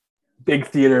of big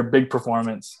theater, big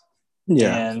performance.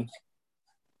 Yeah. And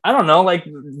I don't know, like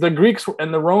the Greeks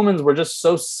and the Romans were just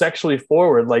so sexually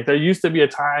forward. Like there used to be a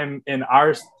time in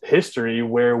our history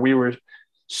where we were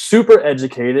super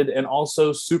educated and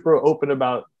also super open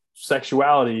about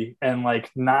sexuality, and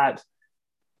like not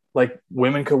like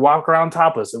women could walk around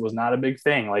topless. It was not a big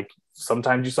thing. Like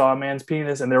sometimes you saw a man's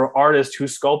penis, and there were artists who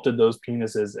sculpted those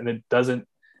penises, and it doesn't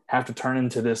have to turn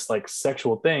into this like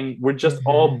sexual thing. We're just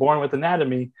all born with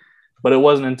anatomy. But it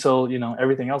wasn't until, you know,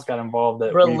 everything else got involved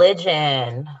that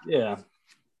religion. Yeah.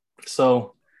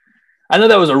 So I know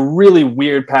that was a really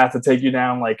weird path to take you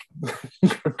down, like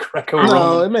Greco-Roman.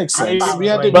 No, it makes sense. We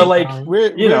had to, but like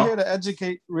we're here to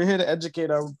educate. We're here to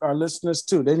educate our listeners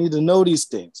too. They need to know these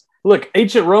things. Look,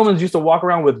 ancient Romans used to walk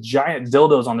around with giant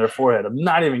dildos on their forehead. I'm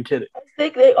not even kidding. I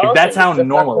think they also that's how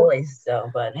normal. Boys, though,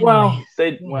 but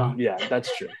anyways, yeah,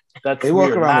 that's true. That's they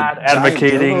walk around with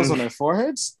advocating dildos on their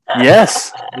foreheads.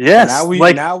 Yes.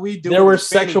 Now we do. There were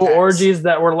sexual orgies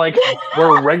that were like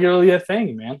were regularly a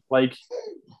thing, man. Like,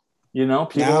 you know,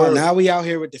 people. Now we out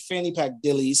here with the fanny pack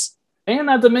dillies. And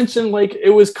not to mention, like, it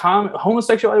was common.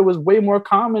 Homosexuality was way more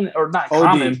common, or not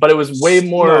common, but it was way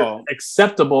more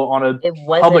acceptable on a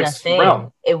public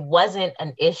realm. It wasn't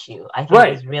an issue. I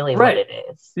think is really what it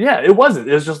is. Yeah, it wasn't.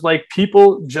 It was just like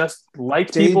people just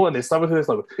liked people and they slept with who they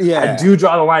slept with. Yeah, I do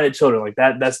draw the line at children like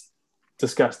that. That's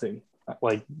disgusting.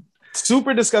 Like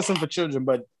super disgusting for children.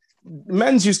 But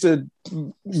men's used to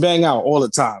bang out all the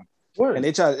time, and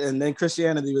they tried. And then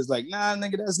Christianity was like, nah,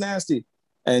 nigga, that's nasty.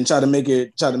 And try to make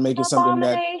it something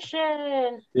that,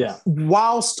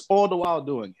 whilst all the while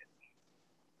doing it,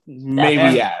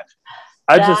 maybe add.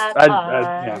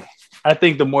 I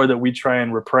think the more that we try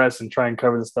and repress and try and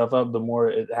cover this stuff up, the more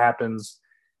it happens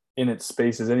in its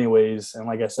spaces, anyways. And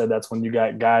like I said, that's when you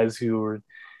got guys who are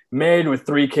married with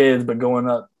 3 kids, but going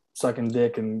up sucking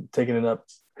dick and taking it up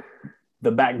the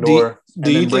back door, and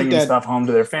then bringing stuff home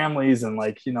to their families. And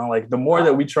like, you know, like the more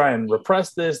that we try and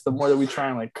repress this, the more that we try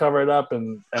and like cover it up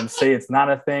and say it's not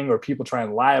a thing, or people try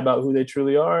and lie about who they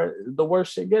truly are, the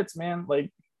worse shit gets, man. Like,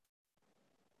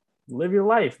 live your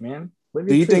life, man.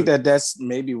 Do you think that that's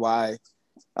maybe why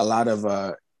a lot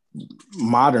of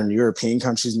modern European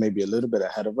countries may be a little bit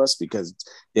ahead of us, because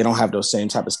they don't have those same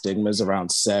type of stigmas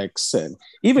around sex and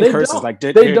even curses? Like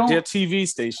their TV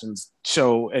stations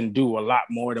show and do a lot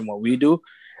more than what we do,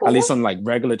 at least on like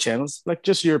regular channels, like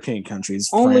just European countries.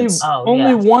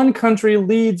 Only one country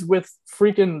leads with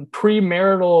freaking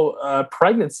premarital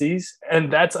pregnancies,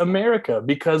 and that's America,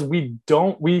 because we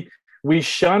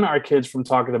shun our kids from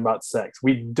talking about sex.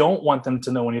 We don't want them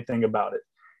to know anything about it,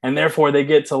 and therefore they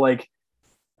get to like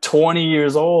 20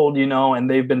 years old, you know, and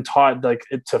they've been taught like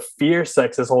to fear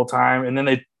sex this whole time, and then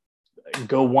they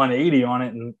go 180 on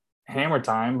it and hammer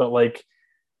time. But like,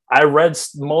 I read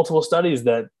multiple studies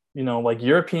that, you know, like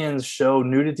Europeans show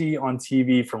nudity on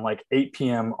TV from like 8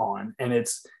 p.m. on, and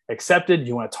it's accepted.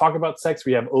 You want to talk about sex,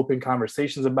 we have open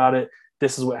conversations about it.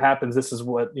 This is what happens. This is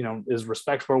what, you know, is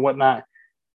respectful or whatnot.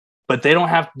 But they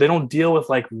don't deal with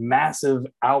like massive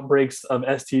outbreaks of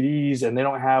STDs, and they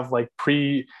don't have like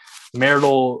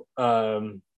premarital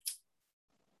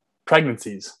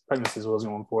pregnancies. Pregnancies was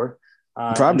going for.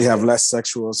 Probably have less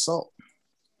sexual assault.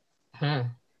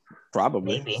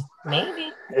 Probably.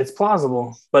 Maybe. It's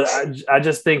plausible. But I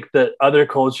just think that other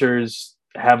cultures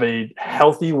have a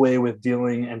healthy way with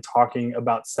dealing and talking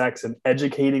about sex and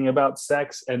educating about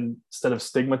sex, and instead of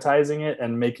stigmatizing it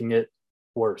and making it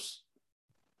worse.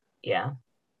 Yeah.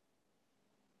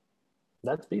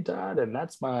 That's me, Todd, and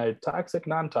that's my toxic,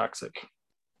 non-toxic.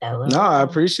 No, I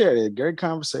appreciate it. Great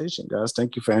conversation, guys.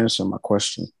 Thank you for answering my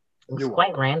question. It was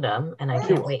quite random, and I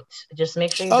can't wait. Just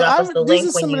make sure you drop us the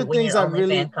link when your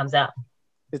OnlyFans comes out.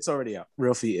 It's already out.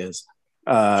 Real Feet is.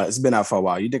 It's been out for a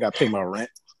while. You think I pay my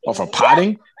rent off of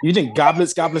potting? You think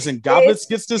Goblets gets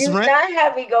this rent? Do not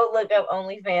have me go look up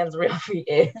OnlyFans Real Feet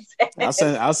is.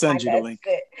 I'll send you the link.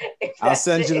 I'll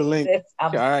send you the link. All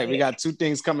right, we got 2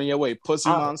 things coming your way: Pussy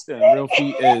Monster and Real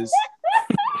Feet is.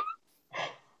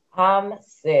 I'm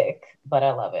sick, but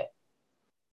I love it.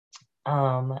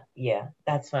 Yeah,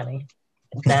 that's funny.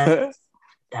 That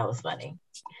was funny.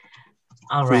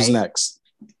 All right. Who's next?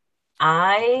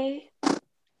 I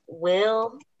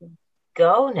will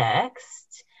go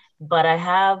next, but I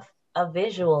have a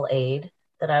visual aid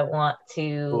that I want to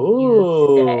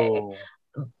use today.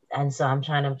 And so I'm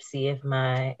trying to see if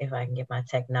I can get my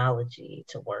technology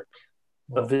to work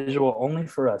a visual only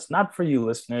for us, not for you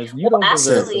listeners. You Well, don't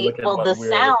deserve to actually, look at well, what the we're.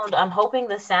 sound, I'm hoping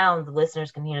the sound, the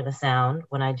listeners can hear the sound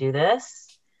when I do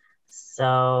this.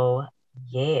 So,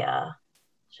 yeah.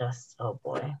 Just, oh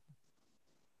boy.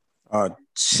 Oh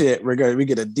shit, we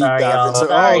get a deep Sorry, dive y'all. into.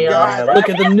 Sorry, Oh y'all. god, Look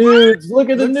at the nudes. Look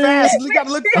at the look nudes. fast. We gotta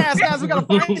look fast, guys. We gotta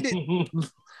find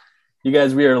it. You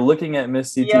guys, we are looking at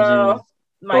Miss CTG's Yo,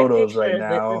 my photos right pictures,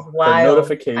 this is now. Her wild.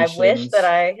 notifications. I wish that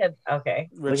I had, okay.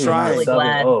 We're Look at trying. really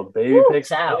glad. Oh, baby Woo, pics.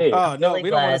 child. Hey, Oh no, really we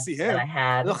don't want glad to see that him. I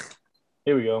had. Ugh.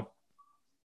 here we go.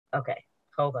 Okay,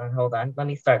 hold on. Let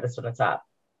me start this from the top.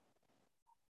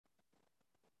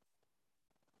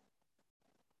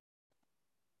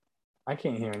 I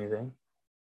can't hear anything.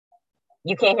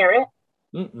 You can't hear it?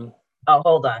 Mm-mm. Oh,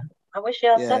 hold on. I wish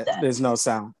y'all Yeah, said that. there's no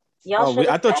sound. Y'all should.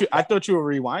 I thought you were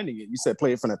rewinding it. You said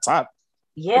play it from the top.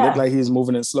 It Yeah. looked like he was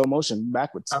moving in slow motion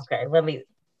backwards. Okay, let me.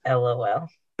 LOL.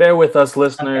 Bear with us,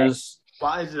 listeners.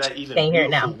 Why is it that even Can you hear it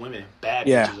beautiful now? women, bad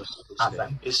Yeah. bitches are today?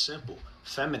 Awesome. It's simple.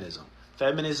 Feminism.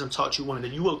 Feminism taught you women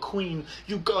that you a queen,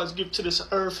 you God's gift to this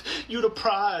earth, you the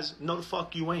prize. No, the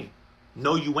fuck you ain't.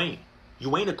 No, you ain't.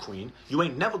 You ain't a queen. You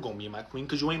ain't never gonna be my queen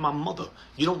because you ain't my mother.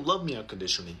 You don't love me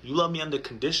unconditionally. You love me under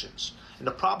conditions. And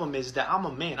the problem is that I'm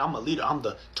a man. I'm a leader. I'm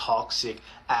the toxic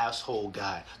asshole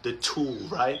guy, the tool,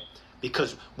 right?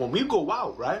 Because when we go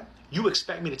out, right, you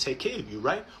expect me to take care of you,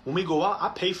 right? When we go out, I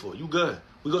pay for it. You good.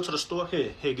 We go to the store.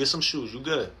 Here, get some shoes. You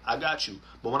good. I got you.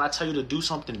 But when I tell you to do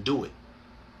something, do it.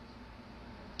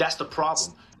 That's the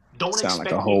problem. Don't Sound like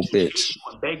expect a whole me to bitch. kiss you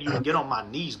and beg you and get on my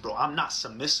knees, bro. I'm not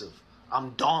submissive.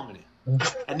 I'm dominant.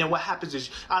 And then what happens is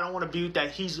I don't want to be with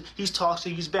that. He's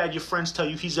toxic. He's bad. Your friends tell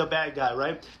you he's a bad guy,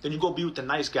 right? Then you go be with the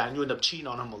nice guy and you end up cheating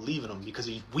on him or leaving him because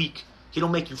he's weak. He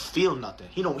don't make you feel nothing.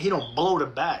 He don't blow the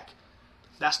back.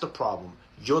 That's the problem.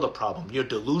 You're the problem. You're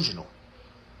delusional.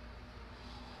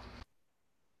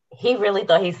 He really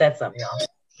thought he said something, y'all.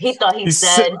 He thought he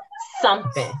said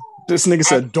something. This nigga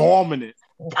said dominant.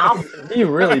 He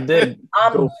really did.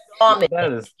 I'm dominant.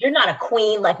 That is You're not a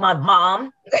queen like my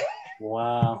mom.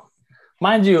 wow.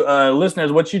 Mind you,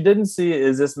 listeners, what you didn't see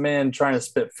is this man trying to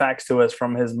spit facts to us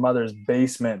from his mother's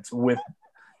basement with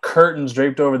curtains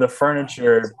draped over the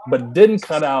furniture, but didn't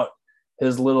cut out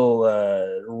his little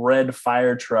red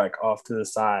fire truck off to the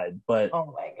side. But Oh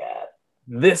my God.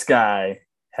 this guy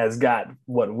has got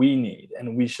what we need,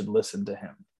 and we should listen to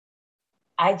him.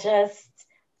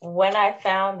 When I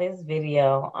found this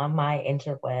video on my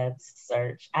interwebs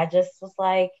search, I just was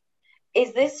like,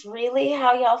 is this really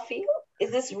how y'all feel? Is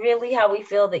this really how we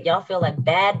feel, that y'all feel like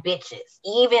bad bitches,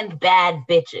 even bad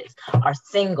bitches, are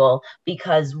single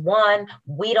because, one,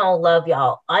 we don't love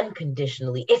y'all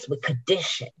unconditionally. It's with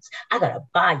conditions. I gotta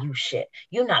buy you shit.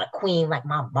 You're not a queen like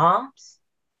my mom's.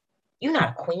 You're not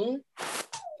a queen.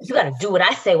 You gotta do what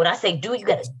I say. What I say do, you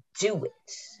gotta do it.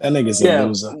 That nigga's a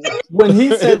loser.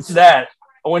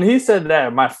 When he said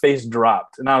that, my face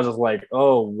dropped, and I was just like,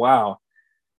 "Oh wow,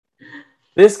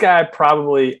 this guy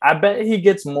probably. I bet he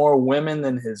gets more women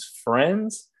than his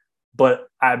friends, but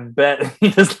I bet he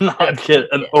does not get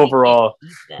an overall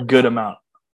good amount."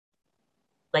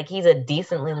 Like, he's a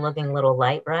decently looking little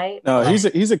light, right? No,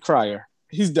 But he's a crier.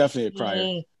 He's definitely a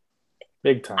crier.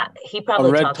 Big time. He probably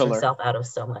A red talks pillar. himself out of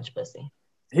so much pussy.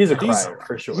 He's a crier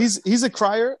for sure. He's a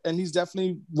crier, and he's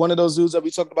definitely one of those dudes that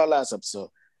we talked about last episode.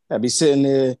 That be sitting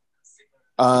there,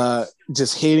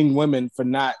 just hating women for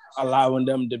not allowing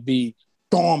them to be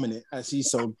dominant, as he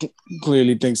so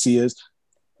clearly thinks he is.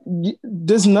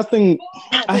 There's nothing.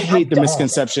 I hate the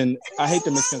misconception. I hate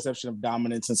the misconception of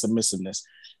dominance and submissiveness.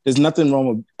 There's nothing wrong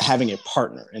with having a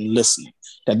partner and listening.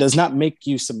 That does not make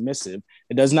you submissive.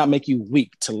 It does not make you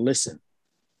weak to listen.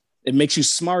 It makes you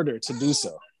smarter to do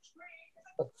so.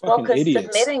 Well, Fucking because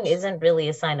idiots. submitting isn't really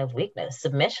a sign of weakness.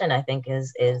 Submission, I think,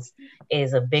 is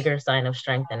a bigger sign of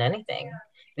strength than anything.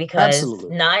 Because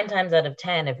Absolutely. 9 times out of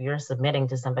 10, if you're submitting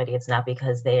to somebody, it's not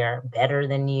because they are better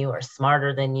than you or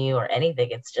smarter than you or anything.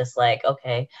 It's just like,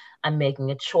 okay, I'm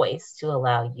making a choice to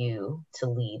allow you to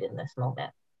lead in this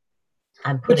moment.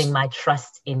 I'm putting my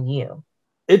trust in you.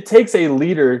 It takes a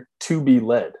leader to be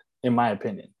led, in my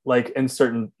opinion. Like in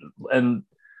certain, and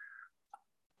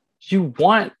you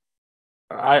want.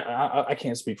 I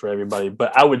can't speak for everybody,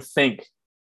 but I would think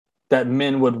that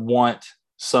men would want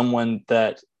someone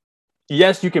that,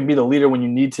 yes, you can be the leader when you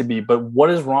need to be, but what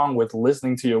is wrong with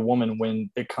listening to your woman when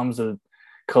it comes to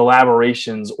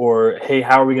collaborations or, hey,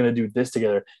 how are we going to do this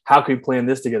together? How can we plan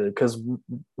this together? Because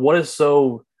what is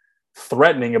so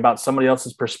threatening about somebody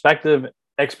else's perspective,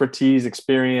 expertise,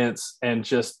 experience, and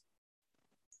just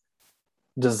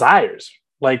desires?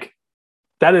 Like,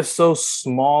 that is so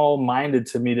small-minded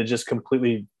to me to just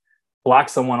completely block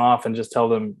someone off and just tell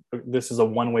them this is a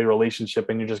one-way relationship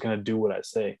and you're just going to do what I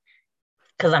say.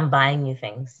 Because I'm buying you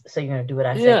things. So you're going to do what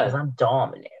I say because I'm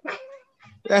dominant.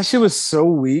 That shit was so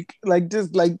weak. Like,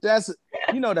 just like that's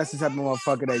that's the type of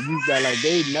motherfucker that like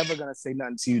they never gonna say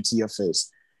nothing to you to your face.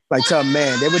 Like to a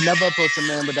man, they would never approach a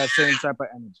man with that same type of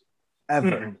energy.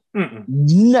 Ever.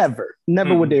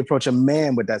 Never would they approach a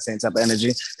man with that same type of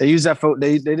energy. They use that for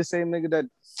they the same nigga that,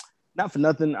 not for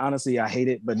nothing, honestly, I hate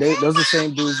it, but those are the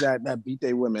same dudes that beat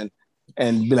their women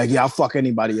and be like, yeah, I'll fuck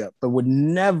anybody up, but would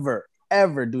never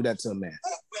ever do that to a man.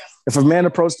 If a man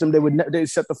approached them, they'd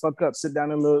shut the fuck up, sit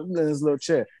down in his little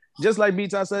chair. Just like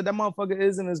B-Top said, that motherfucker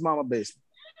is in his mama basement.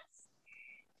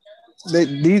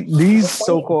 These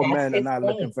so-called men are not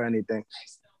looking for anything.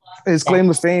 His claim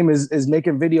to fame is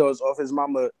making videos off his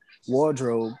mama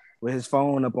wardrobe with his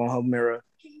phone up on her mirror,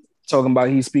 talking about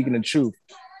he's speaking the truth.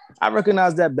 I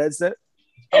recognize that bed set.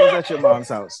 I was at your mom's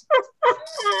house.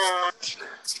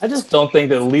 I just don't think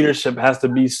that leadership has to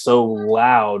be so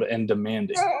loud and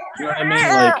demanding. You know what I mean?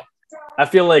 Like, I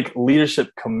feel like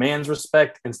leadership commands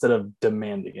respect instead of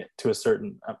demanding it to a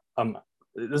certain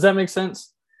does that make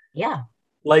sense? Yeah.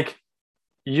 Like,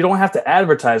 you don't have to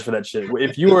advertise for that shit.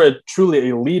 If you are truly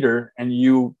a leader and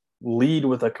you lead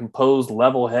with a composed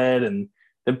level head, and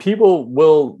then people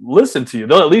will listen to you.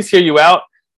 They'll at least hear you out.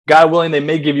 God willing, they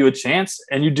may give you a chance,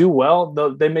 and you do well,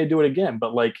 they may do it again.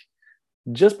 But like,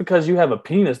 just because you have a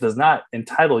penis does not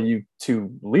entitle you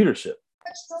to leadership.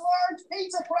 Extra large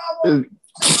pizza problem.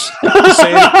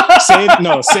 Say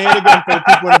it again for the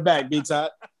people in the back,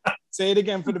 B-Top. Say it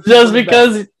again for the people in the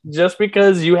back. Just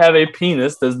because you have a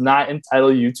penis does not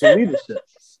entitle you to leadership.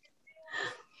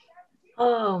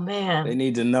 Oh man, they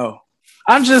need to know.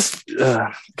 I'm just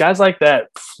guys like that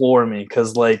floor me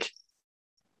because like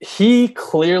he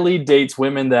clearly dates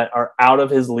women that are out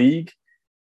of his league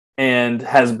and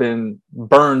has been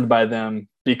burned by them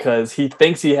because he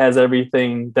thinks he has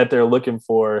everything that they're looking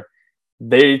for.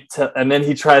 And then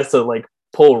he tries to like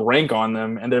pull rank on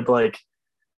them, and they're like,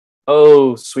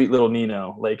 "Oh, sweet little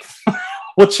Nino, like,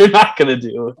 what you're not gonna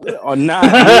do?" Or not?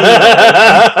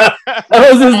 That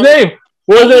was his name.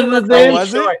 Was name? Was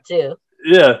short too.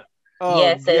 Yeah. Oh,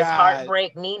 yeah, it says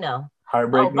Heartbreak Nino.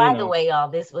 Heartbreak Nino. By Nino. the way, y'all,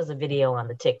 this was a video on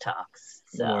the TikToks.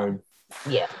 So Word.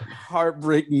 Yeah.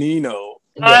 Heartbreak Nino.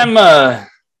 Yeah.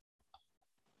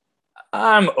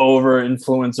 I'm over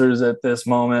influencers at this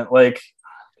moment. Like,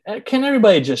 can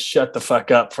everybody just shut the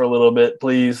fuck up for a little bit,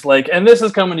 please? Like, and this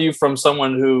is coming to you from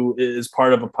someone who is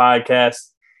part of a podcast,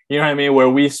 you know what I mean, where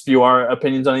we spew our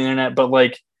opinions on the internet. But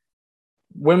like,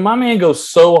 when my man goes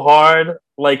so hard,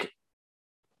 like,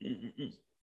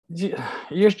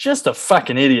 you're just a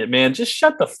fucking idiot, man. Just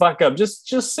shut the fuck up. Just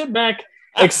sit back,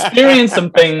 experience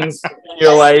some things in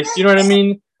your life. You know what I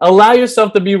mean? Allow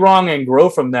yourself to be wrong and grow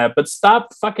from that. But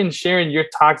stop fucking sharing your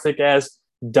toxic ass,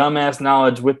 dumbass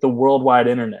knowledge with the worldwide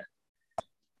internet.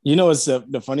 You know what's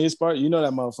the funniest part? You know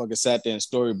that motherfucker sat there and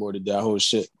storyboarded that whole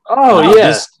shit. Oh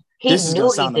yeah, this is gonna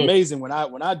sound amazing when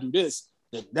I do this.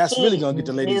 That's really gonna get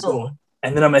the ladies going.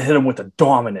 And then I'm gonna hit him with a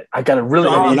dominant. I gotta really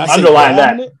underline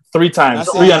that 3 times,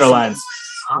 3 underlines.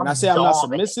 When I say I'm not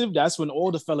submissive, that's when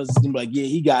all the fellas is gonna be like, yeah,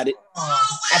 he got it.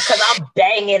 Because I'm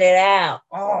banging it out.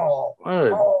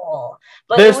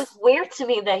 But it was weird to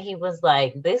me that he was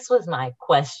like, this was my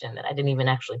question that I didn't even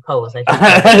actually pose. I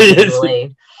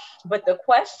think but the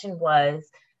question was,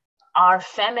 are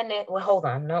feminine, well, hold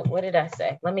on, no, what did I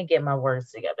say? Let me get my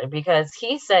words together, because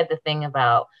he said the thing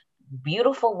about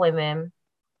beautiful women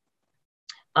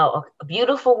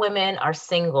are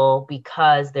single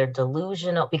because they're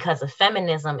delusional, because of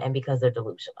feminism and because they're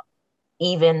delusional.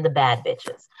 Even the bad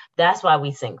bitches. That's why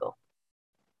we single.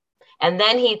 And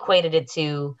then he equated it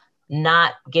to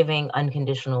not giving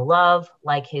unconditional love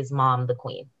like his mom, the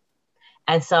queen.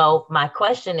 And so my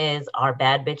question is, are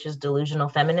bad bitches delusional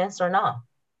feminists or not?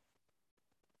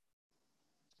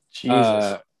 Jesus.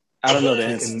 I don't know the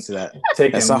answer to that.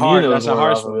 That's a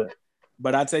harsh one.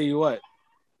 But I tell you what,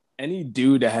 any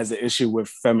dude that has an issue with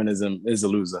feminism is a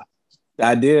loser. The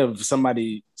idea of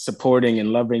somebody supporting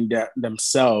and loving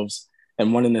themselves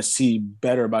and wanting to see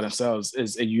better about themselves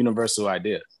is a universal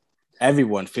idea.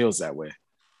 Everyone feels that way.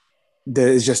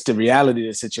 It's just the reality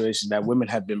of the situation that women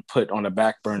have been put on the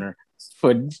back burner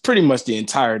for pretty much the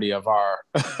entirety of our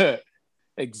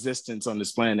existence on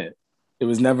this planet. It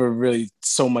was never really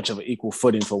so much of an equal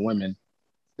footing for women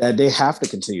that they have to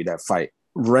continue that fight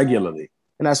regularly.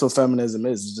 And that's what feminism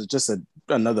is. It's just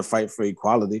another fight for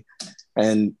equality.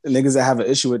 And the niggas that have an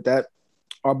issue with that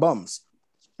are bums.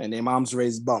 And their moms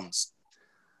raised bums.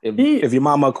 If your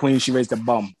mama a queen, she raised a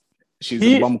bum. She's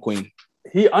a bum queen.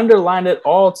 He underlined it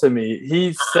all to me.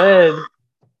 He said,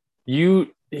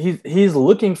 he's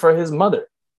looking for his mother.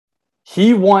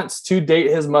 He wants to date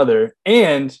his mother,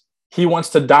 and he wants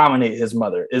to dominate his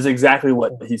mother. Is exactly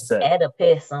what he said. Add a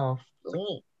piss on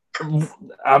fleek.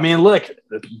 I mean, look,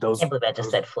 I can't believe I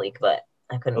just said fleek, but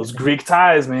I couldn't. Those Greek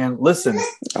ties, man. Listen,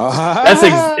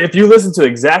 Uh-huh. if you listen to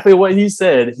exactly what he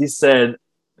said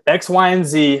X, Y, and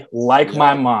Z like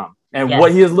my mom. And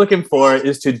what he is looking for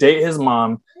is to date his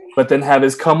mom, but then have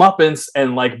his comeuppance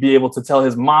and like be able to tell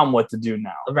his mom what to do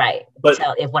now. Right. But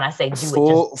when I say do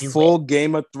full, it, just do full it.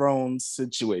 Game of Thrones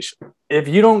situation. If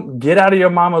you don't get out of your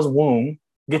mama's womb,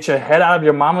 get your head out of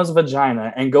your mama's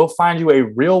vagina, and go find you a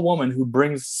real woman who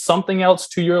brings something else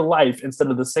to your life instead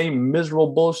of the same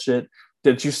miserable bullshit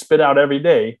that you spit out every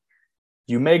day,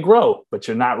 you may grow, but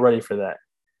you're not ready for that.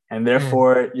 And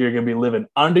therefore, you're going to be living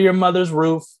under your mother's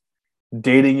roof,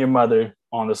 dating your mother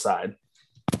on the side.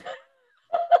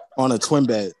 On a twin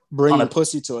bed. Bringing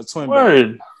pussy to a twin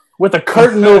bed. With a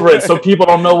curtain over it so people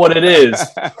don't know what it is.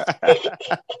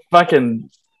 Fucking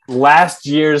last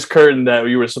year's curtain that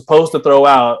you were supposed to throw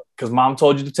out because mom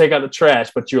told you to take out the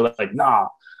trash, but you were like, nah,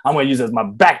 I'm going to use it as my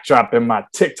backdrop in my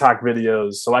TikTok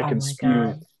videos so I can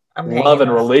spew love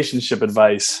and relationship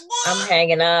advice. I'm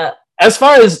hanging up. As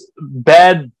far as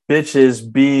bad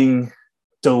bitches being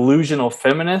delusional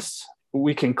feminists,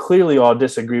 we can clearly all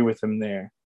disagree with him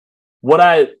there. When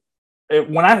I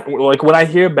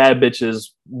hear bad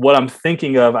bitches, what I'm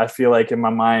thinking of, I feel like in my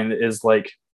mind is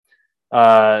like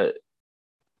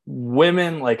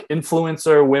women, like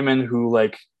influencer women who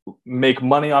like make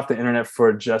money off the internet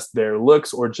for just their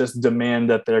looks or just demand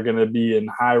that they're going to be in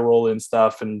high roll and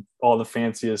stuff and all the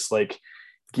fanciest like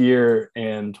gear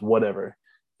and whatever.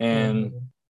 And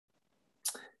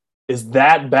is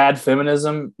that bad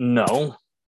feminism? No.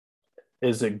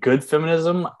 Is it good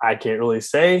feminism? I can't really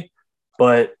say,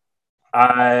 but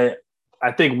I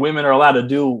think women are allowed to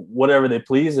do whatever they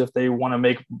please. If they want to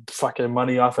make fucking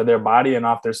money off of their body and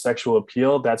off their sexual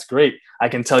appeal, that's great. I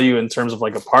can tell you in terms of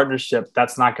like a partnership,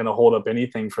 that's not going to hold up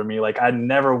anything for me. Like I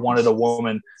never wanted a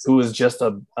woman who was just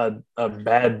a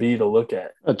bad bee to look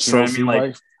at. A trophy, you know what I mean?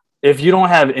 Like if you don't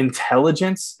have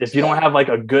intelligence, if you don't have like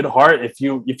a good heart, if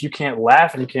you can't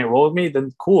laugh and you can't roll with me,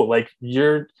 then cool. Like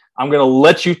I'm going to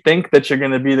let you think that you're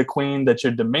going to be the queen that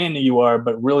you're demanding you are,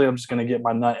 but really I'm just going to get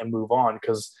my nut and move on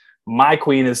because my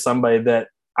queen is somebody that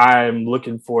I'm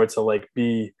looking for to like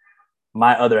be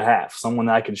my other half, someone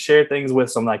that I can share things with,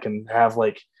 someone I can have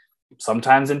like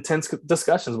sometimes intense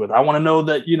discussions with. I want to know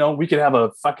that, you know, we could have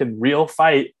a fucking real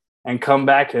fight and come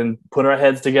back and put our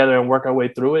heads together and work our way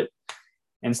through it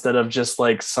instead of just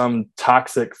like some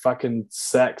toxic fucking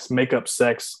makeup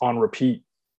sex on repeat.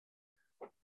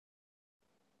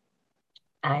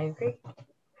 I agree.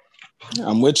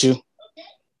 I'm with you.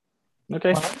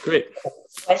 Okay, great.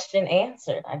 Question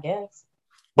answered, I guess.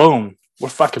 Boom. We're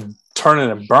fucking turning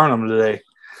and burning today.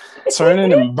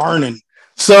 Turning and burning.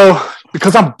 So,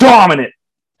 because I'm dominant.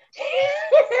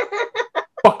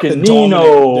 Fucking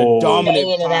Nino. The dominant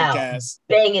Banging podcast.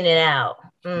 Banging it out.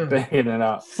 Banging it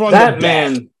out. From that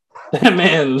man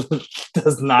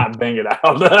does not bang it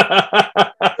out.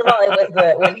 First of all, it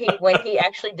was when he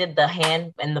actually did the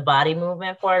hand and the body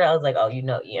movement for it, I was like, oh, you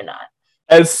know, you're not.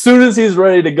 As soon as he's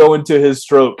ready to go into his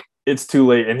stroke, it's too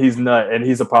late and he's nut and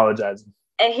he's apologizing.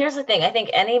 And here's the thing. I think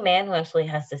any man who actually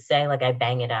has to say, like, I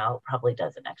bang it out probably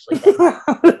doesn't actually bang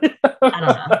it out. I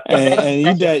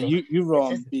don't know. And you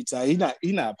wrong, B-Ty. He's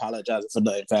not apologizing for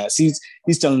nothing fast. He's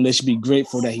telling them they should be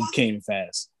grateful that he came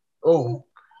fast. Oh.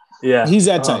 Yeah. He's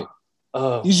that type.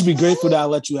 You should be grateful that I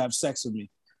let you have sex with me.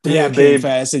 Damn, I came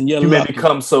fast and you made me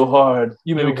come so hard.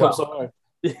 You made me come so hard.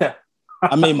 Yeah.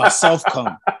 I made myself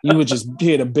come. You were just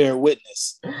here to bear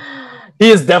witness. He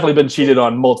has definitely been cheated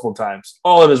on multiple times.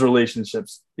 All of his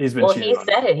relationships, he's been cheated on. Well,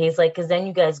 he said it. He's like, because then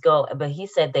you guys go, but he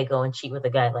said they go and cheat with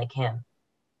a guy like him.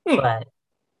 But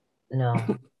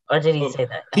no. Or did he say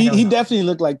that? He definitely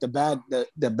looked like the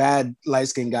bad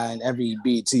light-skinned guy in every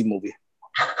BET movie.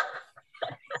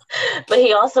 But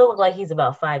he also looked like he's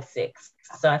about 5'6".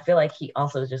 So I feel like he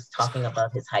also was just talking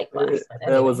about his height class. Anyway.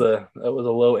 That was a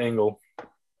low angle.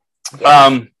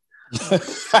 Yeah.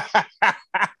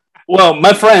 Well,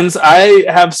 my friends, I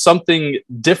have something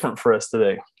different for us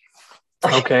today.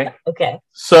 Okay. Okay.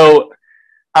 So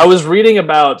I was reading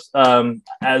about,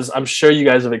 as I'm sure you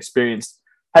guys have experienced,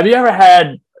 have you ever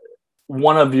had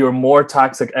one of your more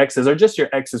toxic exes, or just your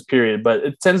exes, period, but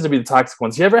it tends to be the toxic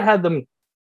ones. You ever had them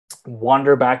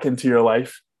wander back into your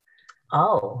life?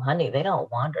 Oh, honey, they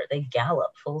don't wander. They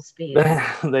gallop full speed.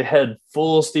 They head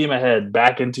full steam ahead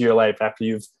back into your life after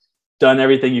you've done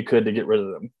everything you could to get rid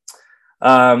of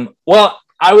them. Well,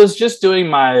 I was just doing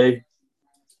my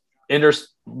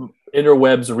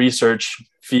interwebs research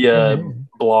via Mhm.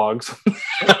 blogs.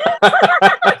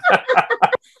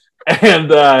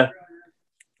 And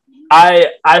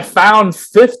I found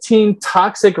 15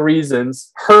 toxic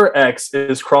reasons her ex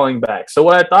is crawling back. So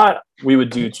what I thought we would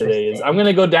do today is I'm going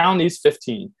to go down these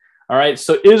 15. All right.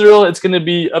 So Israel, it's going to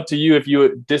be up to you if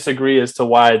you disagree as to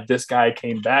why this guy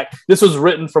came back. This was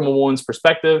written from a woman's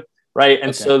perspective, right? And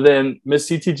Okay. so then Miss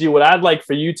CTG, what I'd like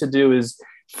for you to do is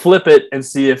flip it and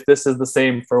see if this is the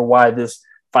same for why this.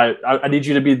 I need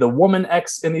you to be the woman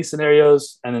X in these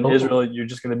scenarios, and in Ooh. Israel, you're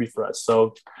just going to be for us.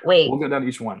 So Wait, we'll go down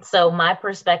each one. so my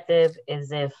perspective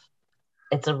is if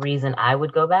it's a reason I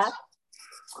would go back.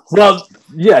 Well,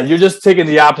 yeah, you're just taking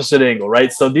the opposite angle, right?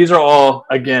 So these are all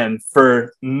again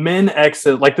for men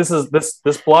exes. Like this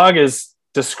blog is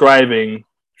describing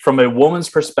from a woman's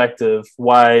perspective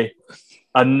why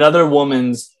another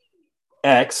woman's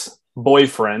ex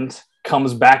boyfriend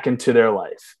comes back into their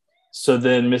life. So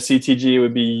then, Miss CTG, it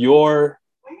would be your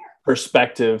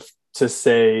perspective to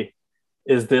say,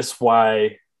 is this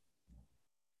why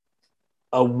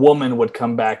a woman would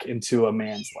come back into a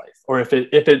man's life, or if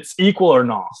it's equal or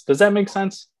not? Does that make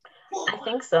sense? I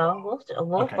think so.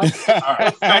 We'll Okay. let's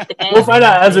start the game. We'll find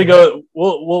out as we go.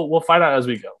 We'll find out as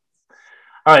we go.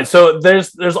 All right. So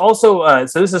there's also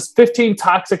so this is 15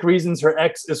 toxic reasons her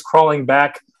ex is crawling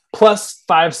back, plus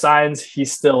 5 signs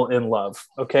he's still in love.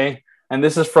 Okay. And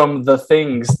this is from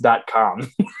thethings.com.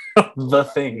 The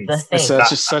Things. The Things.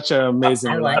 It's such an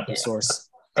amazing I like reliable it. source.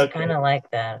 I Okay. kind of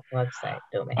like that website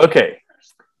domain. Okay.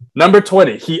 Number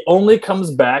 20. He only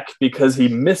comes back because he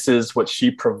misses what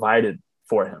she provided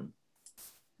for him.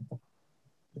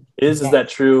 Is that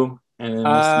true? And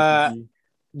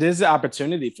There's an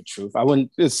opportunity for truth. I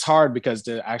wouldn't. It's hard because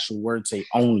the actual word say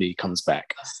only comes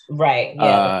back. Right.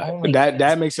 Yeah.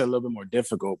 That makes it a little bit more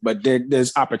difficult. But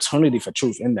there's opportunity for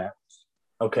truth in that.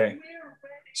 okay.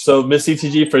 So Miss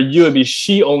CTG, for you, it'd be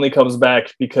she only comes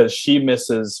back because she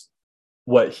misses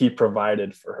what he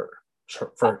provided for her.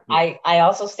 I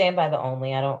also stand by the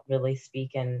only. I don't really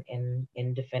speak in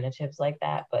definitives like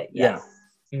that, but yes.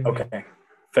 Yeah. Mhm. Okay.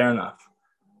 Fair enough.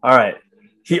 All right.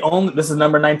 This is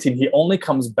number 19. He only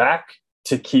comes back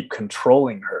to keep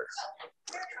controlling her.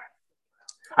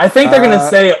 I think they're going to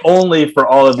say only for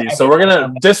all of these. So we're going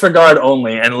to disregard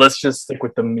only and let's just stick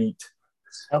with the meat.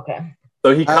 Okay.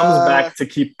 So he comes back to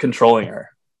keep controlling her.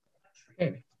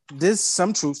 There's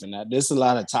some truth in that. There's a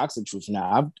lot of toxic truth in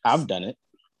that. I've done it.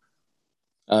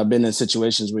 I've been in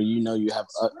situations where you have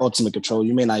ultimate control.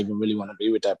 You may not even really want to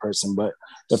be with that person, but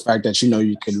the fact that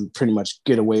you can pretty much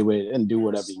get away with it and do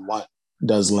whatever you want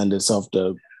does lend itself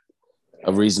to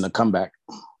a reason to come back.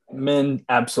 Men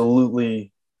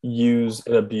absolutely use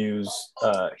and abuse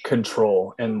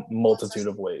control in multitude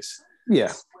of ways.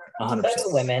 Yeah. 100%. So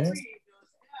do women.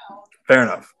 Fair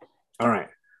enough. All right.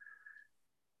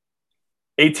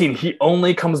 18. He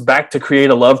only comes back to create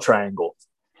a love triangle.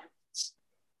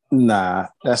 Nah,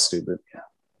 that's stupid.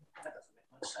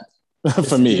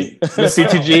 For me. The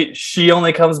CTG, she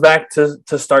only comes back to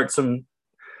start some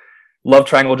love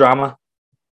triangle drama.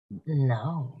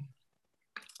 No.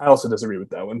 I also disagree with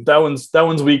that one. That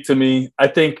one's weak to me. I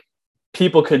think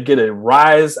people could get a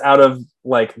rise out of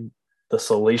like the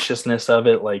salaciousness of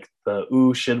it, like the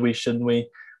ooh, should we, shouldn't we?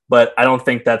 But I don't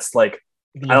think that's like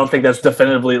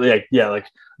definitively like, yeah, like,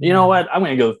 you know what? I'm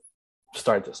gonna go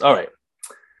start this. All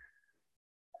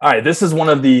right, this is one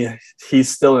of the he's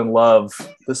still in love.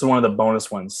 This is one of the bonus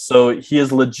ones. So he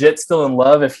is legit still in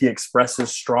love if he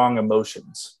expresses strong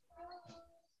emotions.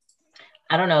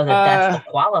 I don't know that that's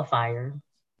the qualifier.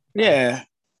 Yeah,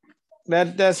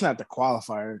 that's not the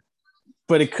qualifier,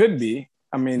 but it could be.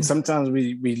 I mean, sometimes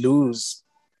we lose,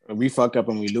 we fuck up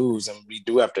and we lose, and we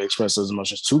do have to express those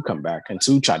emotions to come back and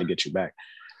to try to get you back.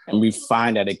 And we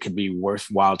find that it could be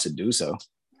worthwhile to do so.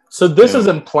 So this is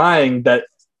implying that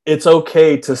it's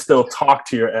okay to still talk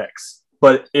to your ex,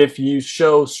 but if you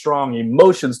show strong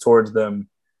emotions towards them,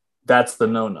 that's the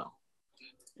no-no.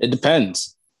 It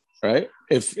depends, right?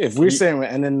 If we're saying we're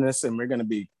ending this and we're gonna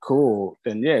be cool,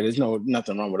 then yeah, there's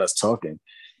nothing wrong with us talking.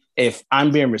 If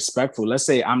I'm being respectful, let's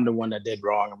say I'm the one that did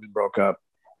wrong and we broke up.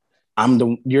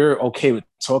 You're okay with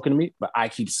talking to me, but I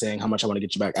keep saying how much I want to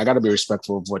get you back. I got to be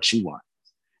respectful of what you want.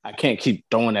 I can't keep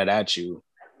throwing that at you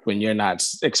when you're not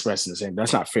expressing the same.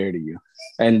 That's not fair to you.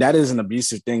 And that is an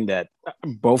abusive thing that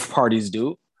both parties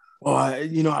do. Oh, I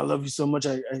love you so much.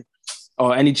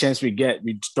 Or any chance we get,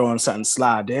 we throw on something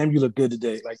sly. Damn, you look good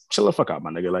today. Like, chill the fuck out, my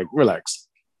nigga. Like, relax.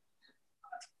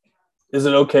 Is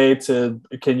it okay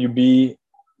can you be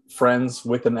friends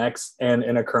with an ex and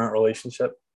in a current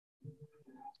relationship?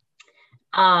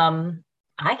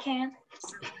 I can.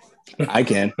 I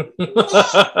can.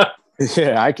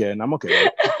 Yeah, I can. I'm okay.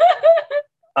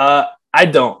 I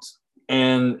don't,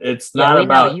 and it's Yeah, not we know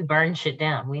about. you burn shit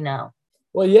down. We know.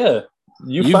 Well, yeah,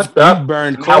 you You've fucked up.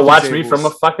 burned Now coffee watch me tables. from a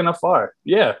fucking afar.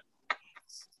 Yeah,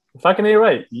 fucking ain't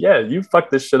right. Yeah, you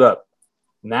fucked this shit up.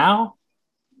 Now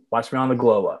watch me on the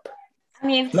glow up. I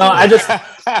mean, No, I just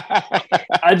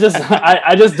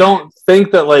don't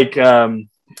think that like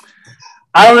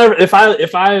I don't ever if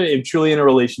I am truly in a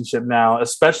relationship now,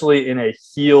 especially in a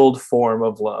healed form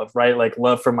of love, right? Like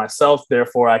love for myself,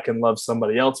 therefore I can love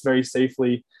somebody else very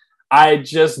safely. I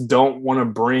just don't want to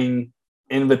bring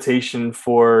invitation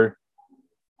for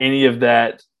any of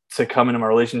that to come into my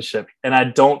relationship. And I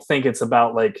don't think it's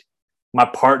about like my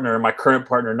partner, my current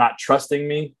partner not trusting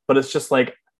me, but it's just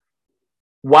like,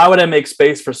 why would I make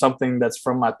space for something that's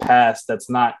from my past that's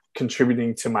not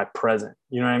contributing to my present?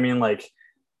 You know what I mean? Like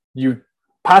you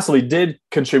possibly did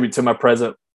contribute to my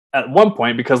present at one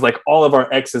point because like all of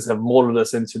our exes have molded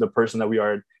us into the person that we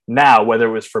are now, whether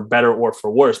it was for better or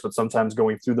for worse, but sometimes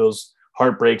going through those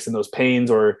heartbreaks and those pains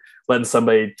or letting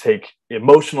somebody take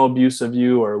emotional abuse of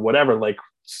you or whatever, like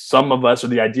some of us, or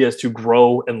the idea is to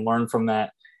grow and learn from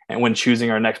that. And when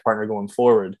choosing our next partner going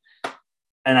forward.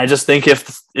 And I just think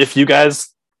if you guys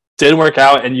did work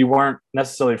out and you weren't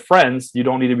necessarily friends, you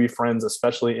don't need to be friends,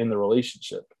 especially in the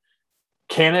relationship.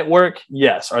 Can it work?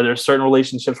 Yes. Are there certain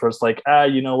relationships where it's like,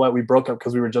 you know what? We broke up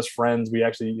because we were just friends. We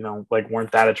actually, you know, like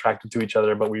weren't that attracted to each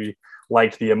other, but we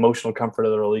liked the emotional comfort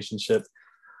of the relationship.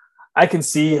 I can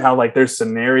see how like there's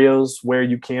scenarios where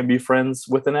you can be friends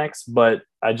with an ex, but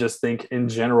I just think in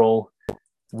general,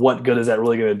 what good is that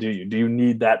really going to do you? Do you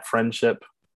need that friendship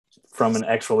from an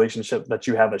ex relationship that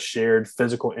you have a shared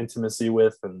physical intimacy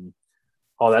with and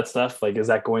all that stuff? Like, is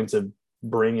that going to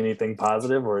bring anything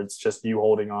positive, or it's just you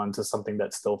holding on to something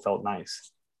that still felt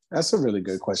nice? That's a really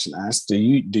good question to ask. Do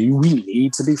we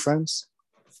need to be friends?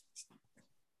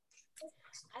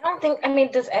 I don't think, I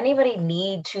mean, does anybody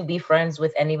need to be friends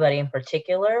with anybody in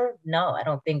particular? No, I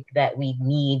don't think that we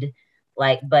need,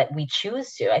 like, but we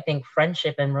choose to. I think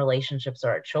friendship and relationships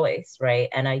are a choice, right?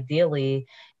 And ideally,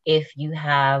 if you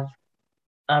have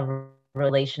a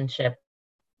relationship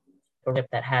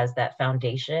that has that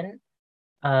foundation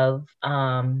of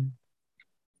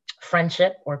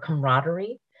friendship or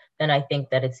camaraderie, then I think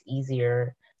that it's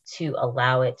easier to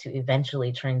allow it to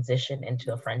eventually transition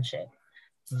into a friendship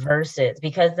versus,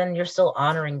 because then you're still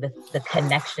honoring the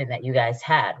connection that you guys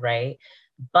had, right?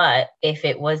 But if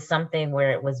it was something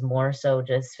where it was more so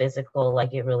just physical,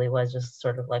 like it really was just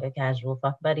sort of like a casual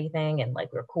fuck buddy thing, and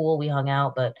like we're cool, we hung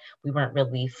out, but we weren't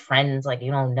really friends, like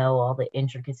you don't know all the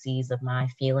intricacies of my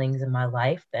feelings in my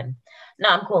life, then no,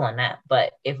 I'm cool on that.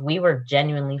 But if we were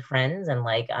genuinely friends and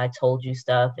like I told you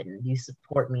stuff and you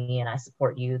support me and I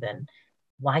support you, then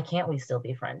why can't we still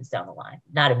be friends down the line?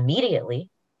 Not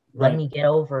immediately. Let me get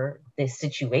over this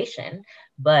situation.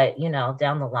 But, you know,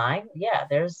 down the line, yeah,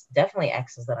 there's definitely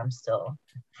exes that I'm still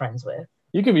friends with.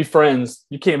 You can be friends.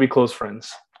 You can't be close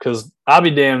friends, because I'll be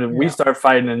damned if we start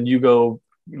fighting and you go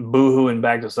boo-hooing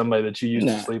back to somebody that you used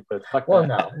to sleep with. Fuck well,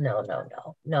 that.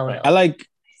 No. I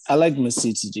like Miss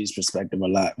CTG's perspective a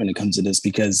lot when it comes to this,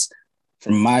 because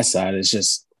from my side, it's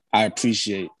just, I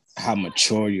appreciate how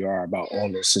mature you are about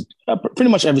all this, pretty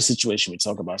much every situation we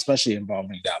talk about, especially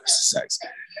involving the opposite sex.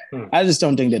 I just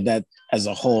don't think that as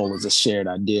a whole is a shared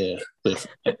idea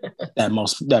that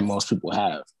most people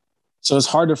have. So it's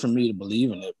harder for me to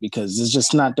believe in it because it's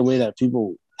just not the way that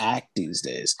people act these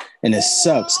days. And it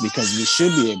sucks because we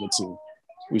should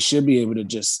be able to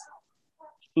just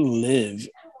live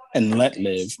and let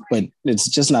live, but it's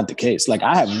just not the case. Like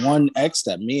I have one ex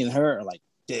that me and her are like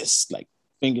this, like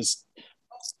fingers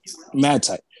mad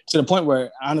tight, to the point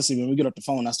where honestly, when we get off the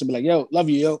phone, I still be like, yo, love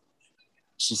you, yo.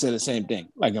 She said the same thing,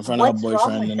 like in front of her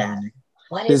boyfriend and everything.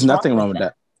 There's nothing wrong with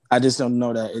that. I just don't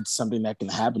know that it's something that can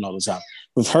happen all the time.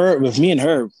 With me and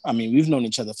her, I mean, we've known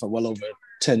each other for well over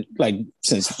 10, like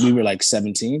since we were like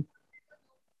 17.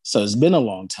 So it's been a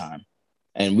long time.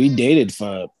 And we dated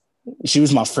she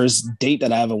was my first date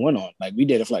that I ever went on. Like we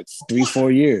dated for like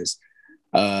 3-4 years.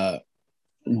 But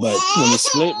when we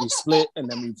split, and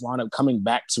then we wound up coming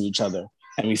back to each other,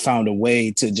 and we found a way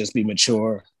to just be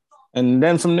mature. And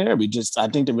then from there, I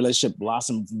think the relationship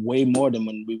blossomed way more than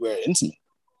when we were intimate.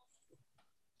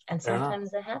 And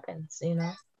sometimes it happens, you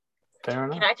know. Fair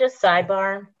enough. Can I just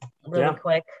sidebar really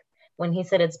quick? When he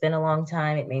said it's been a long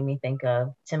time, it made me think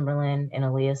of Timberland and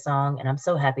Aaliyah's song. And I'm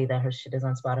so happy that her shit is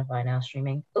on Spotify now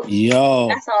streaming. Oof, yo.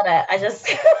 I saw that. I just...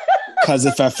 Because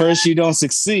if at first you don't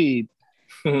succeed,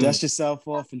 dust yourself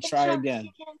off and try again.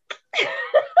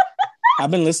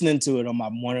 I've been listening to it on my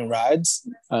morning rides.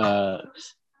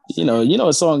 You know,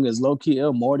 a song is low key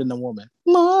ill, More Than a Woman.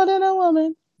 More than a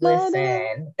woman.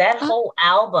 Listen, that whole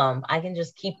album, I can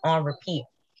just keep on repeat.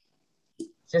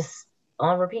 Just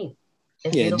on repeat.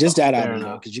 It's Yeah, beautiful. just that Fair album, though,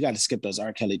 enough. because you got to skip those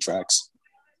R. Kelly tracks.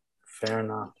 Fair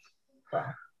enough.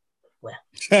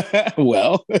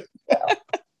 Well,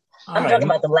 I'm talking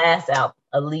about the last album,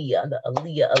 Aaliyah, the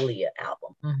Aaliyah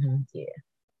album. Yeah.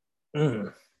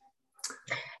 Mm.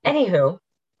 Anywho,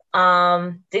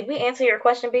 did we answer your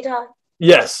question, B-Todd?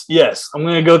 Yes. I'm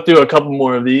going to go through a couple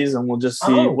more of these, and we'll just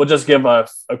see. Oh. We'll just give a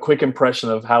quick impression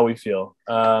of how we feel,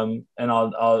 and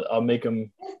I'll make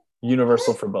them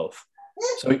universal for both.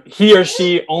 So he or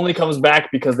she only comes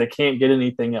back because they can't get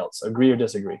anything else. Agree or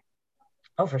disagree?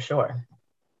 Oh, for sure.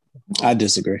 I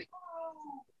disagree.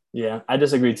 Yeah, I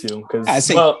disagree too. Because I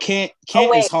say can't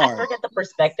wait, is hard. I forget the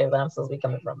perspective that I'm supposed to be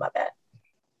coming from. My bad.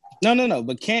 No.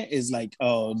 But can't is like,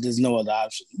 oh, there's no other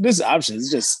option. There's option.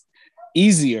 It's just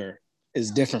easier is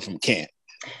different from can't.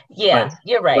 Yeah, Right.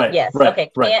 you're right. Right. Yes. Right.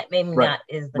 Okay. Right. Can't maybe Right. not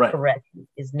is the Right. correct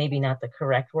is maybe not the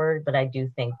correct word, but I do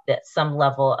think that some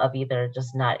level of either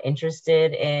just not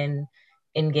interested in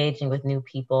engaging with new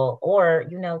people, or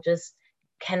just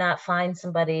cannot find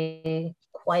somebody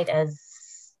quite as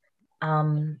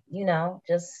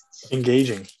just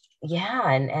engaging. yeah,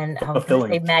 and I was gonna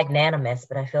Fulfilling. say magnanimous,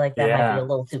 but I feel like that might be Yeah. a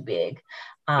little too big.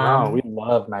 No, we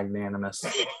love magnanimous.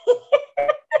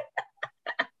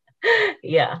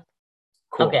 Yeah.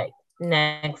 Cool. Okay.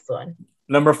 Next one.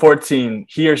 Number 14,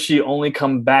 he or she only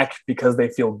come back because they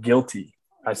feel guilty.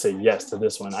 I say yes to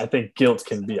this one. I think guilt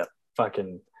can be a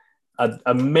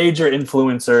major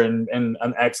influencer in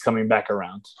an ex coming back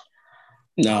around.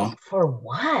 No. For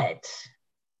what?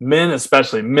 Men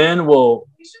especially. Men will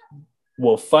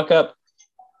fuck up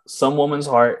some woman's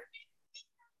heart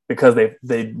because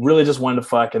they really just wanted to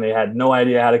fuck and they had no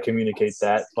idea how to communicate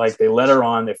that. Like they let her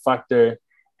on, they fucked her,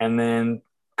 and then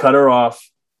cut her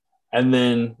off. And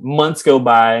then months go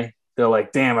by, they're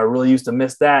like, damn, I really used to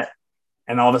miss that.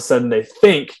 And all of a sudden they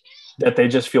think that they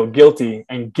just feel guilty.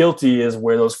 And guilty is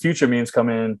where those future memes come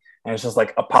in. And it's just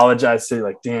like, apologize to you,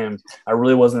 like, damn, I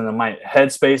really wasn't in my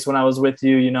headspace when I was with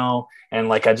you, and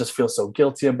like, I just feel so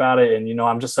guilty about it. And,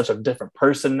 I'm just such a different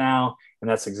person now. And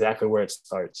that's exactly where it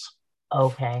starts.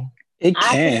 Okay. It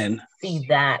I can see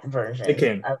that version It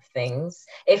can. of things.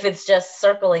 If it's just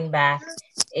circling back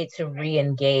to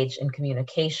re-engage in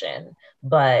communication,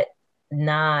 but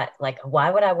not like,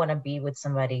 why would I want to be with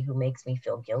somebody who makes me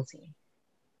feel guilty?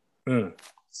 Fair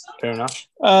enough.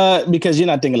 Because you're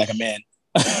not thinking like a man.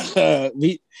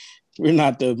 We're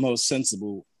not the most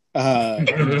sensible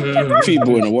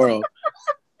people in the world.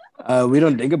 We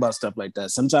don't think about stuff like that.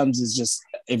 Sometimes it's just,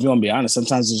 if you want to be honest,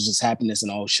 sometimes it's just happiness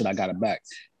and, oh shit, I got it back.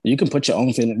 You can put your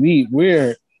own feeling.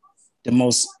 We're the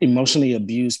most emotionally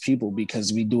abused people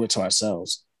because we do it to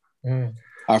ourselves.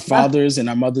 Our fathers and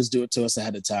our mothers do it to us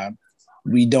ahead of time.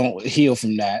 We don't heal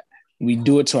from that. We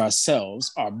do it to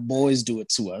ourselves. Our boys do it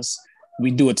to us.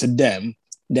 We do it to them.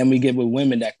 Then we get with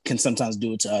women that can sometimes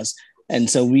do it to us. And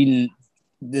so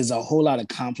there's a whole lot of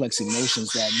complex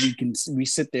emotions that we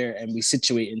sit there and we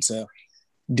situate into,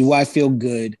 do I feel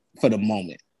good for the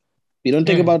moment? We don't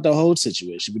think about the whole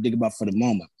situation. We think about for the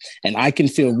moment. And I can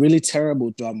feel really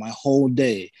terrible throughout my whole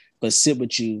day, but sit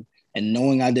with you and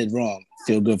knowing I did wrong,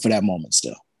 feel good for that moment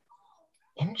still.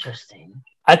 Interesting.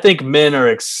 I think men are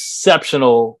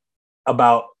exceptional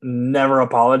about never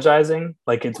apologizing.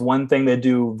 Like, it's one thing they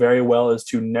do very well is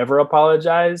to never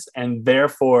apologize. And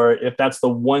therefore, if that's the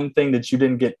one thing that you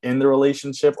didn't get in the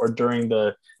relationship or during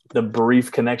the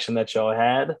brief connection that y'all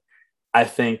had, I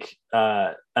think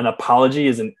an apology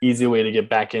is an easy way to get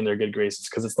back in their good graces,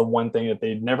 because it's the one thing that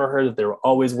they never heard, that they were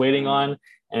always waiting on.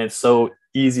 And it's so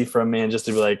easy for a man just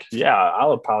to be like, yeah,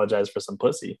 I'll apologize for some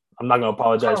pussy. I'm not going to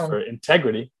apologize for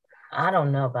integrity. I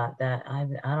don't know about that. I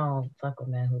don't fuck with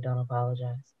men who don't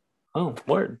apologize. Oh,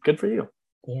 word. Good for you.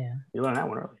 Yeah. You learned that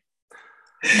one early.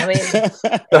 I mean,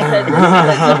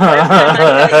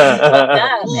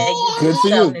 good for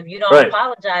you. If you don't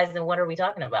apologize, then what are we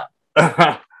talking about?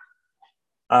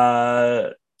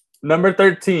 Number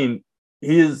 13,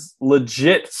 he is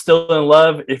legit still in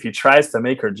love if he tries to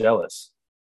make her jealous.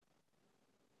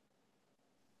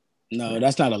 No,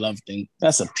 that's not a love thing.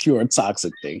 That's a pure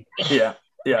toxic thing. Yeah.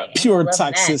 Pure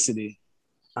toxicity.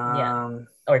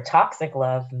 Or toxic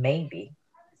love, maybe.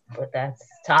 But that's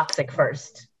toxic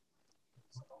first.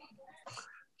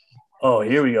 Oh,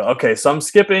 here we go. Okay, so I'm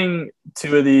skipping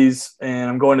 2 of these and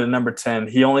I'm going to number 10.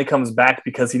 He only comes back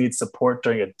because he needs support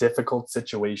during a difficult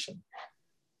situation.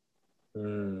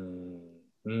 Nah.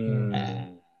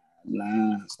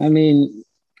 I mean,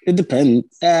 it depends.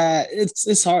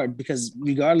 It's hard because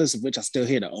regardless of which, I still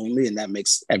hear the only, and that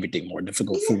makes everything more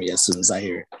difficult for me as soon as I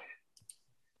hear it.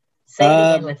 Say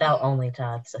it again without only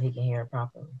Todd so he can hear it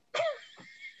properly.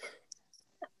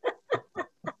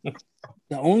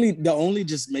 The only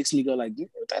just makes me go like,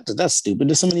 that's stupid.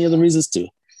 There's so many other reasons too.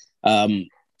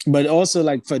 But also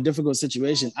like for a difficult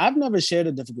situation, I've never shared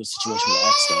a difficult situation with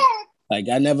ex though. Like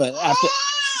I never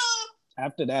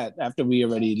after we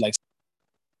already like,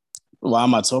 why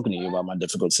am I talking to you about my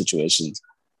difficult situations?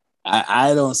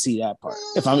 I don't see that part.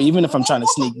 If I'm trying to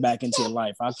sneak back into your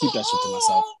life, I'll keep that shit to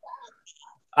myself.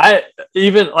 I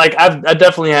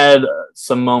definitely had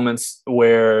some moments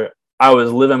where I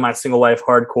was living my single life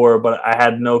hardcore, but I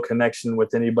had no connection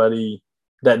with anybody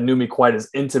that knew me quite as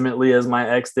intimately as my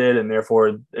ex did, and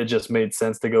therefore it just made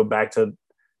sense to go back to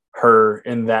her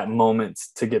in that moment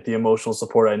to get the emotional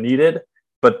support I needed.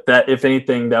 But that, if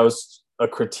anything, that was a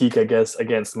critique, I guess,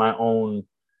 against my own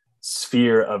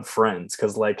sphere of friends,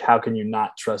 because like, how can you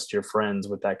not trust your friends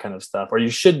with that kind of stuff? Or you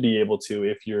should be able to.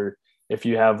 If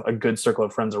you have a good circle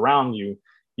of friends around you,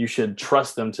 you should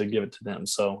trust them to give it to them.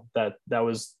 So that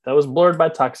was blurred by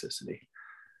toxicity.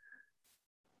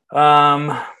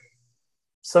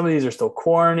 Some of these are still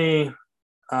corny.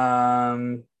 A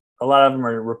lot of them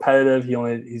are repetitive.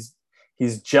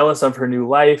 He's jealous of her new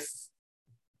life.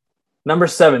 Number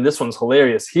 7, this one's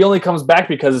hilarious. He only comes back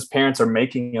because his parents are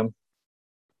making him.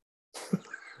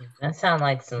 That sounds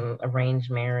like some arranged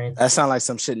marriage. That sounds like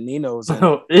some shit Nino's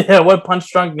in. Yeah, what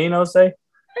Punch Drunk Nino say?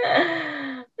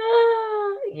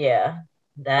 Yeah,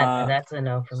 that's a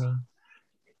no for me.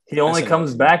 He only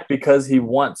comes back because he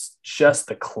wants just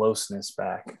the closeness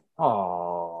back.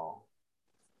 Oh.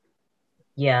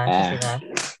 Yeah, I can see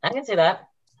that. I can see that.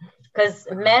 Because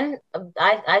men,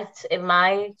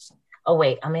 oh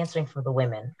wait, I'm answering for the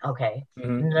women. Okay.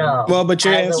 Mm-hmm. No. Well, but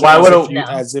you're answering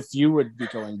as if you would be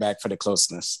going back for the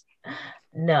closeness.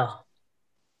 No.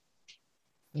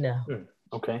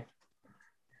 Okay.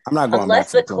 I'm not going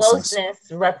unless back the closeness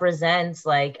represents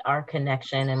like our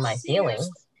connection and my feelings.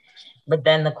 But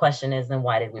then the question is, then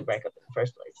why did we break up in the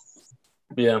first place?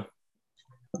 Yeah.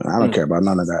 I don't care about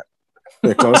none of that.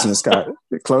 The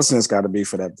closeness got to be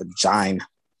for that vagina.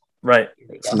 Right.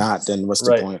 If not, then what's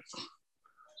the point?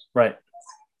 Right.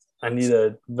 I need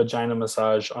a vagina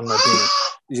massage on my penis.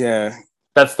 Yeah.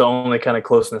 That's the only kind of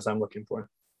closeness I'm looking for.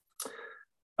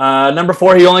 Number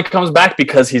 4, he only comes back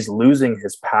because he's losing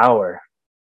his power.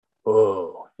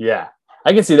 Oh, yeah.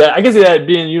 I can see that. I can see that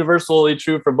being universally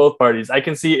true for both parties. I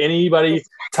can see anybody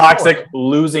toxic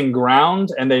losing ground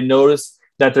and they notice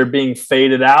that they're being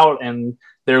faded out and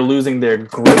they're losing their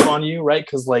grip on you, right?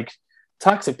 Because like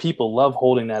toxic people love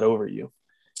holding that over you.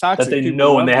 Toxic that they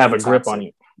know when they have a grip on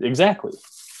you. Exactly.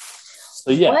 So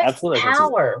yeah, what's absolutely.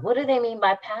 Power. What do they mean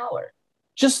by power?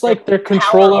 Just like their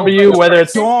control over you, whether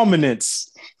it's dominance.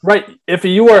 Right. If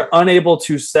you are unable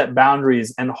to set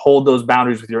boundaries and hold those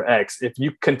boundaries with your ex, if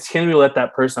you continue to let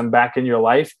that person back in your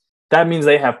life, that means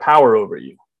they have power over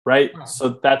you, right? Oh. So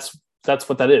that's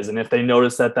what that is. And if they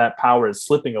notice that power is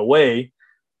slipping away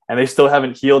and they still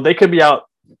haven't healed, they could be out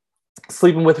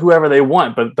sleeping with whoever they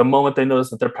want. But the moment they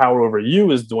notice that their power over you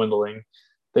is dwindling,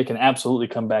 they can absolutely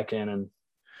come back in and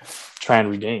try and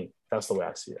regain. That's the way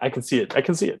I see it. I can see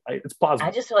it. It's plausible.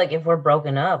 I just feel like if we're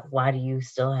broken up, why do you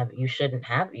still have? You shouldn't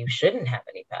have any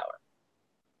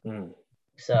power.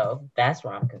 So that's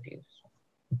where I'm confused.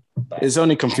 But it's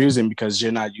only confusing because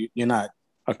you're not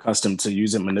accustomed to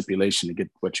using manipulation to get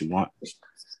what you want,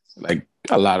 like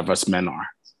a lot of us men are.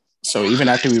 So even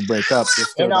after we break up,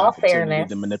 in all fairness,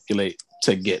 to manipulate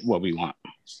to get what we want.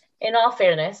 In all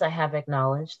fairness, I have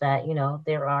acknowledged that,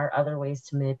 there are other ways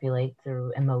to manipulate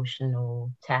through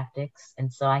emotional tactics.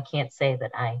 And so I can't say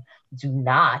that I do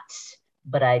not,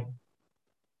 but I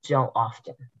don't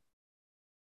often.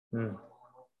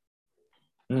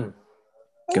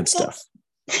 Good stuff.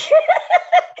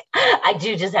 I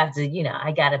do just have to,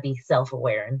 I got to be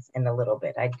self-aware in a little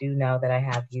bit. I do know that I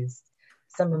have used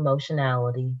some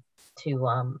emotionality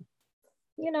to,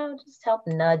 just help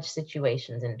nudge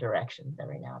situations in directions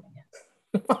every now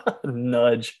and again.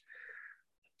 Nudge.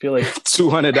 I feel like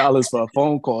 $200 for a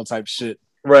phone call type shit.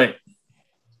 Right.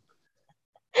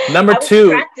 Number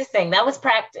 2. Practicing. That was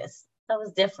practice. That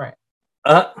was different.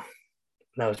 That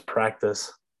was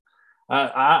practice.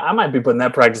 I might be putting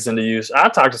that practice into use. I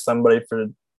talk to somebody for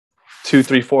 $200,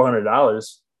 $300,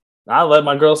 $400. I let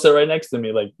my girl sit right next to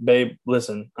me, like, babe,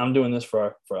 listen, I'm doing this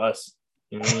for us.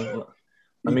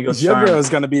 Let me go. Your girl is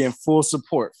gonna be in full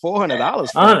support.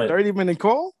 $400 for a 30-minute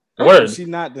call. Word.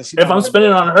 If I'm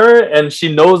spending on her and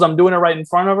she knows I'm doing it right in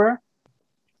front of her,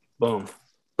 boom.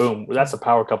 That's a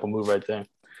power couple move right there.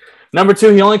 Number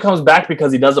 2, he only comes back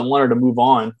because he doesn't want her to move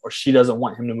on, or she doesn't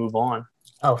want him to move on.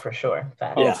 Oh, for sure.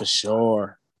 For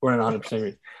sure. We're in 100%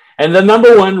 reason. And the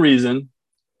number 1 reason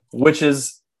which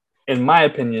is, in my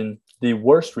opinion, the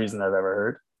worst reason I've ever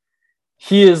heard.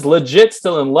 He is legit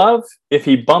still in love if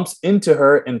he bumps into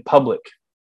her in public.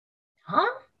 Huh?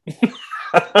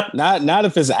 Not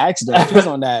if it's an accident. If he's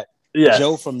on that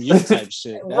Joe from You type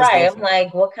shit. Right. I'm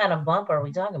like, what kind of bump are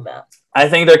we talking about? I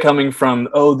think they're coming from,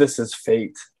 oh, this is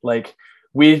fate. Like,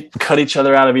 we cut each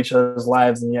other out of each other's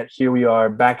lives, and yet here we are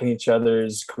back in each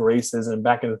other's graces and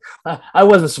back in. I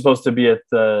wasn't supposed to be at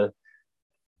the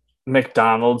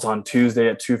McDonald's on Tuesday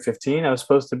at 2:15. I was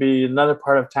supposed to be in another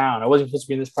part of town. I wasn't supposed to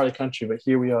be in this part of the country, but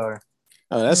here we are.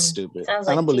 Oh, that's stupid. Sounds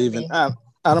I don't like believe TV. in. I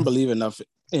don't believe enough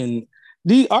in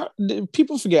the art.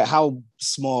 People forget how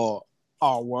small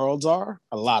our worlds are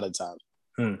a lot of times.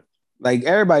 Like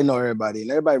everybody know everybody,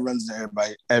 and everybody runs to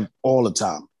everybody all the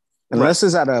time. Unless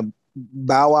it's at a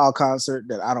Bow Wow concert,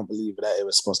 that I don't believe that it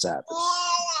was supposed to happen.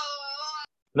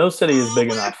 No city is big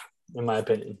enough, in my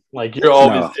opinion. Like, you're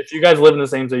always, if you guys live in the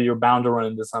same city, you're bound to run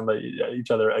into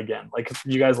each other again. Like, if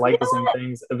you guys like the same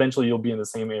things, eventually you'll be in the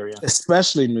same area.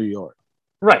 Especially New York.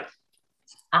 Right.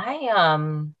 I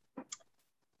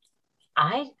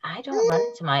don't run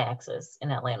into my exes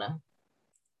in Atlanta.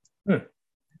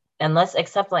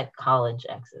 Except like college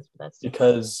exes. That's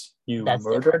because you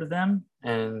murdered them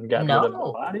and got rid of the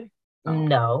body?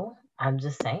 No, I'm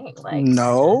just saying. Like,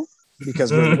 no,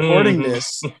 because we're recording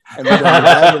this and we're going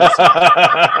to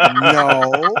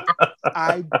No,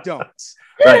 I don't.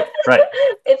 Right.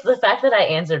 It's the fact that I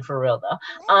answered for real, though.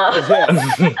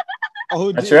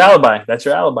 That's your alibi.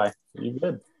 You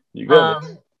good.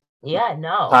 Yeah,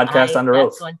 no. Podcast under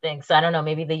oath. That's one thing. So I don't know.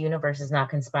 Maybe the universe is not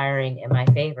conspiring in my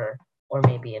favor, or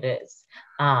maybe it is.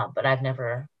 But I've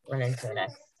never run into an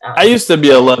ex. I used to be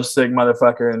a lovesick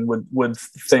motherfucker and would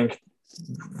think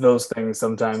those things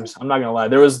sometimes. I'm not gonna lie.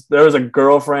 There was a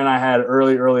girlfriend I had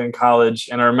early in college,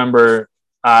 and I remember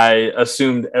I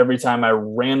assumed every time I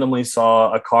randomly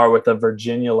saw a car with a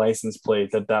Virginia license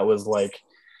plate that was like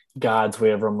God's way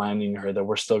of reminding her that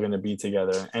we're still going to be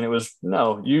together. And it was,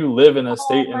 no, you live in a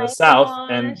state in the South,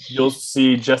 and you'll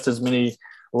see just as many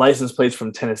license plates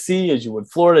from Tennessee as you would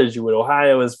Florida, as you would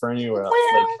Ohio, as for anywhere else.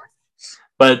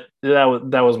 But that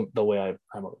was the way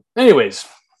I'm. Anyways.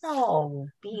 Oh,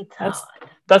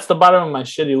 that's the bottom of my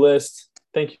shitty list.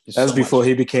 Thank you. That's before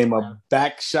he became a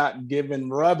backshot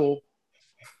giving rebel.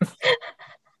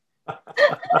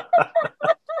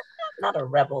 Not a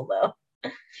rebel though.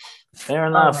 Fair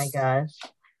enough. Oh my gosh.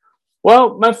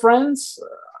 Well, my friends,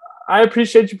 I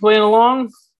appreciate you playing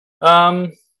along.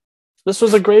 This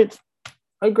was a great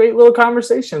little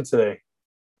conversation today.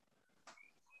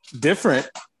 Different.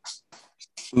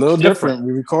 A little different.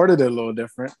 We recorded it a little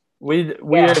different. We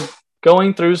are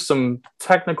going through some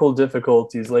technical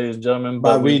difficulties, ladies and gentlemen.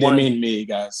 But we didn't mean me,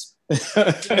 guys.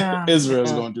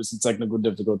 Israel's going through some technical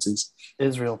difficulties.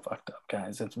 Israel fucked up,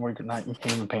 guys. You can't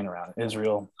even paint around it.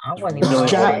 Israel. I wasn't even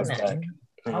saying that.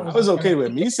 I was okay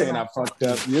with me saying I fucked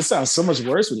up. It sounds so much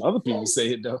worse when other people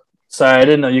say it, though. Sorry, I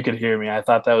didn't know you could hear me. I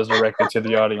thought that was directed to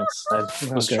the audience. I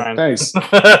was trying. Thanks.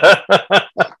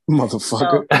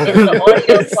 Motherfucker. So, if the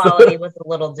audio quality was a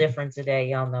little different today,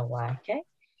 y'all know why, okay?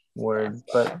 Word.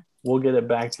 But we'll get it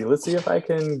back to you. Let's see if I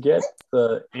can get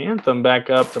the anthem back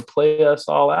up to play us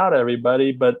all out,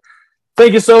 everybody. But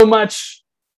thank you so much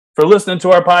for listening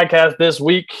to our podcast this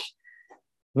week.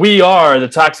 We are the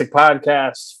Toxic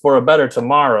Podcast for a Better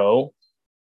Tomorrow.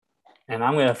 And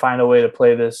I'm going to find a way to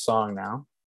play this song now.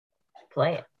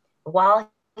 Play it.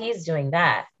 While he's doing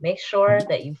that, make sure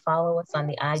that you follow us on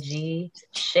the IG,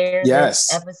 share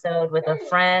this episode with a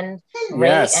friend,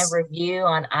 rate and review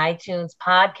on iTunes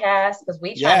podcast, because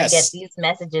we try to get these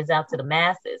messages out to the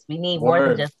masses. We need more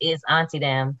than just is Auntie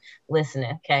them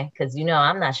listening, okay? Because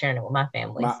I'm not sharing it with my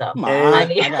family. I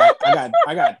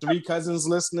got 3 cousins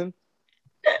listening.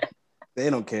 They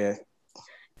don't care.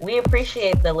 We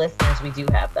appreciate the listeners we do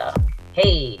have, though.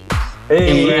 Hey.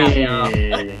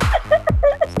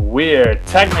 We're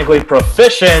technically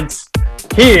proficient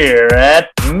here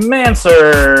at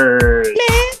Mansers.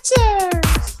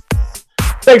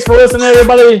 Thanks for listening,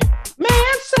 everybody.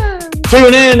 Mansers.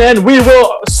 Tune in, and we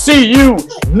will see you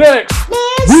next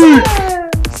week.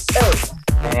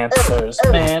 Mansers.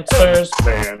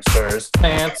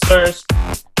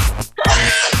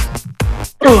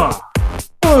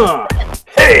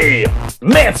 Hey,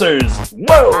 Mansers.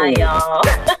 Whoa. Bye, y'all.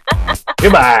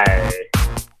 Goodbye.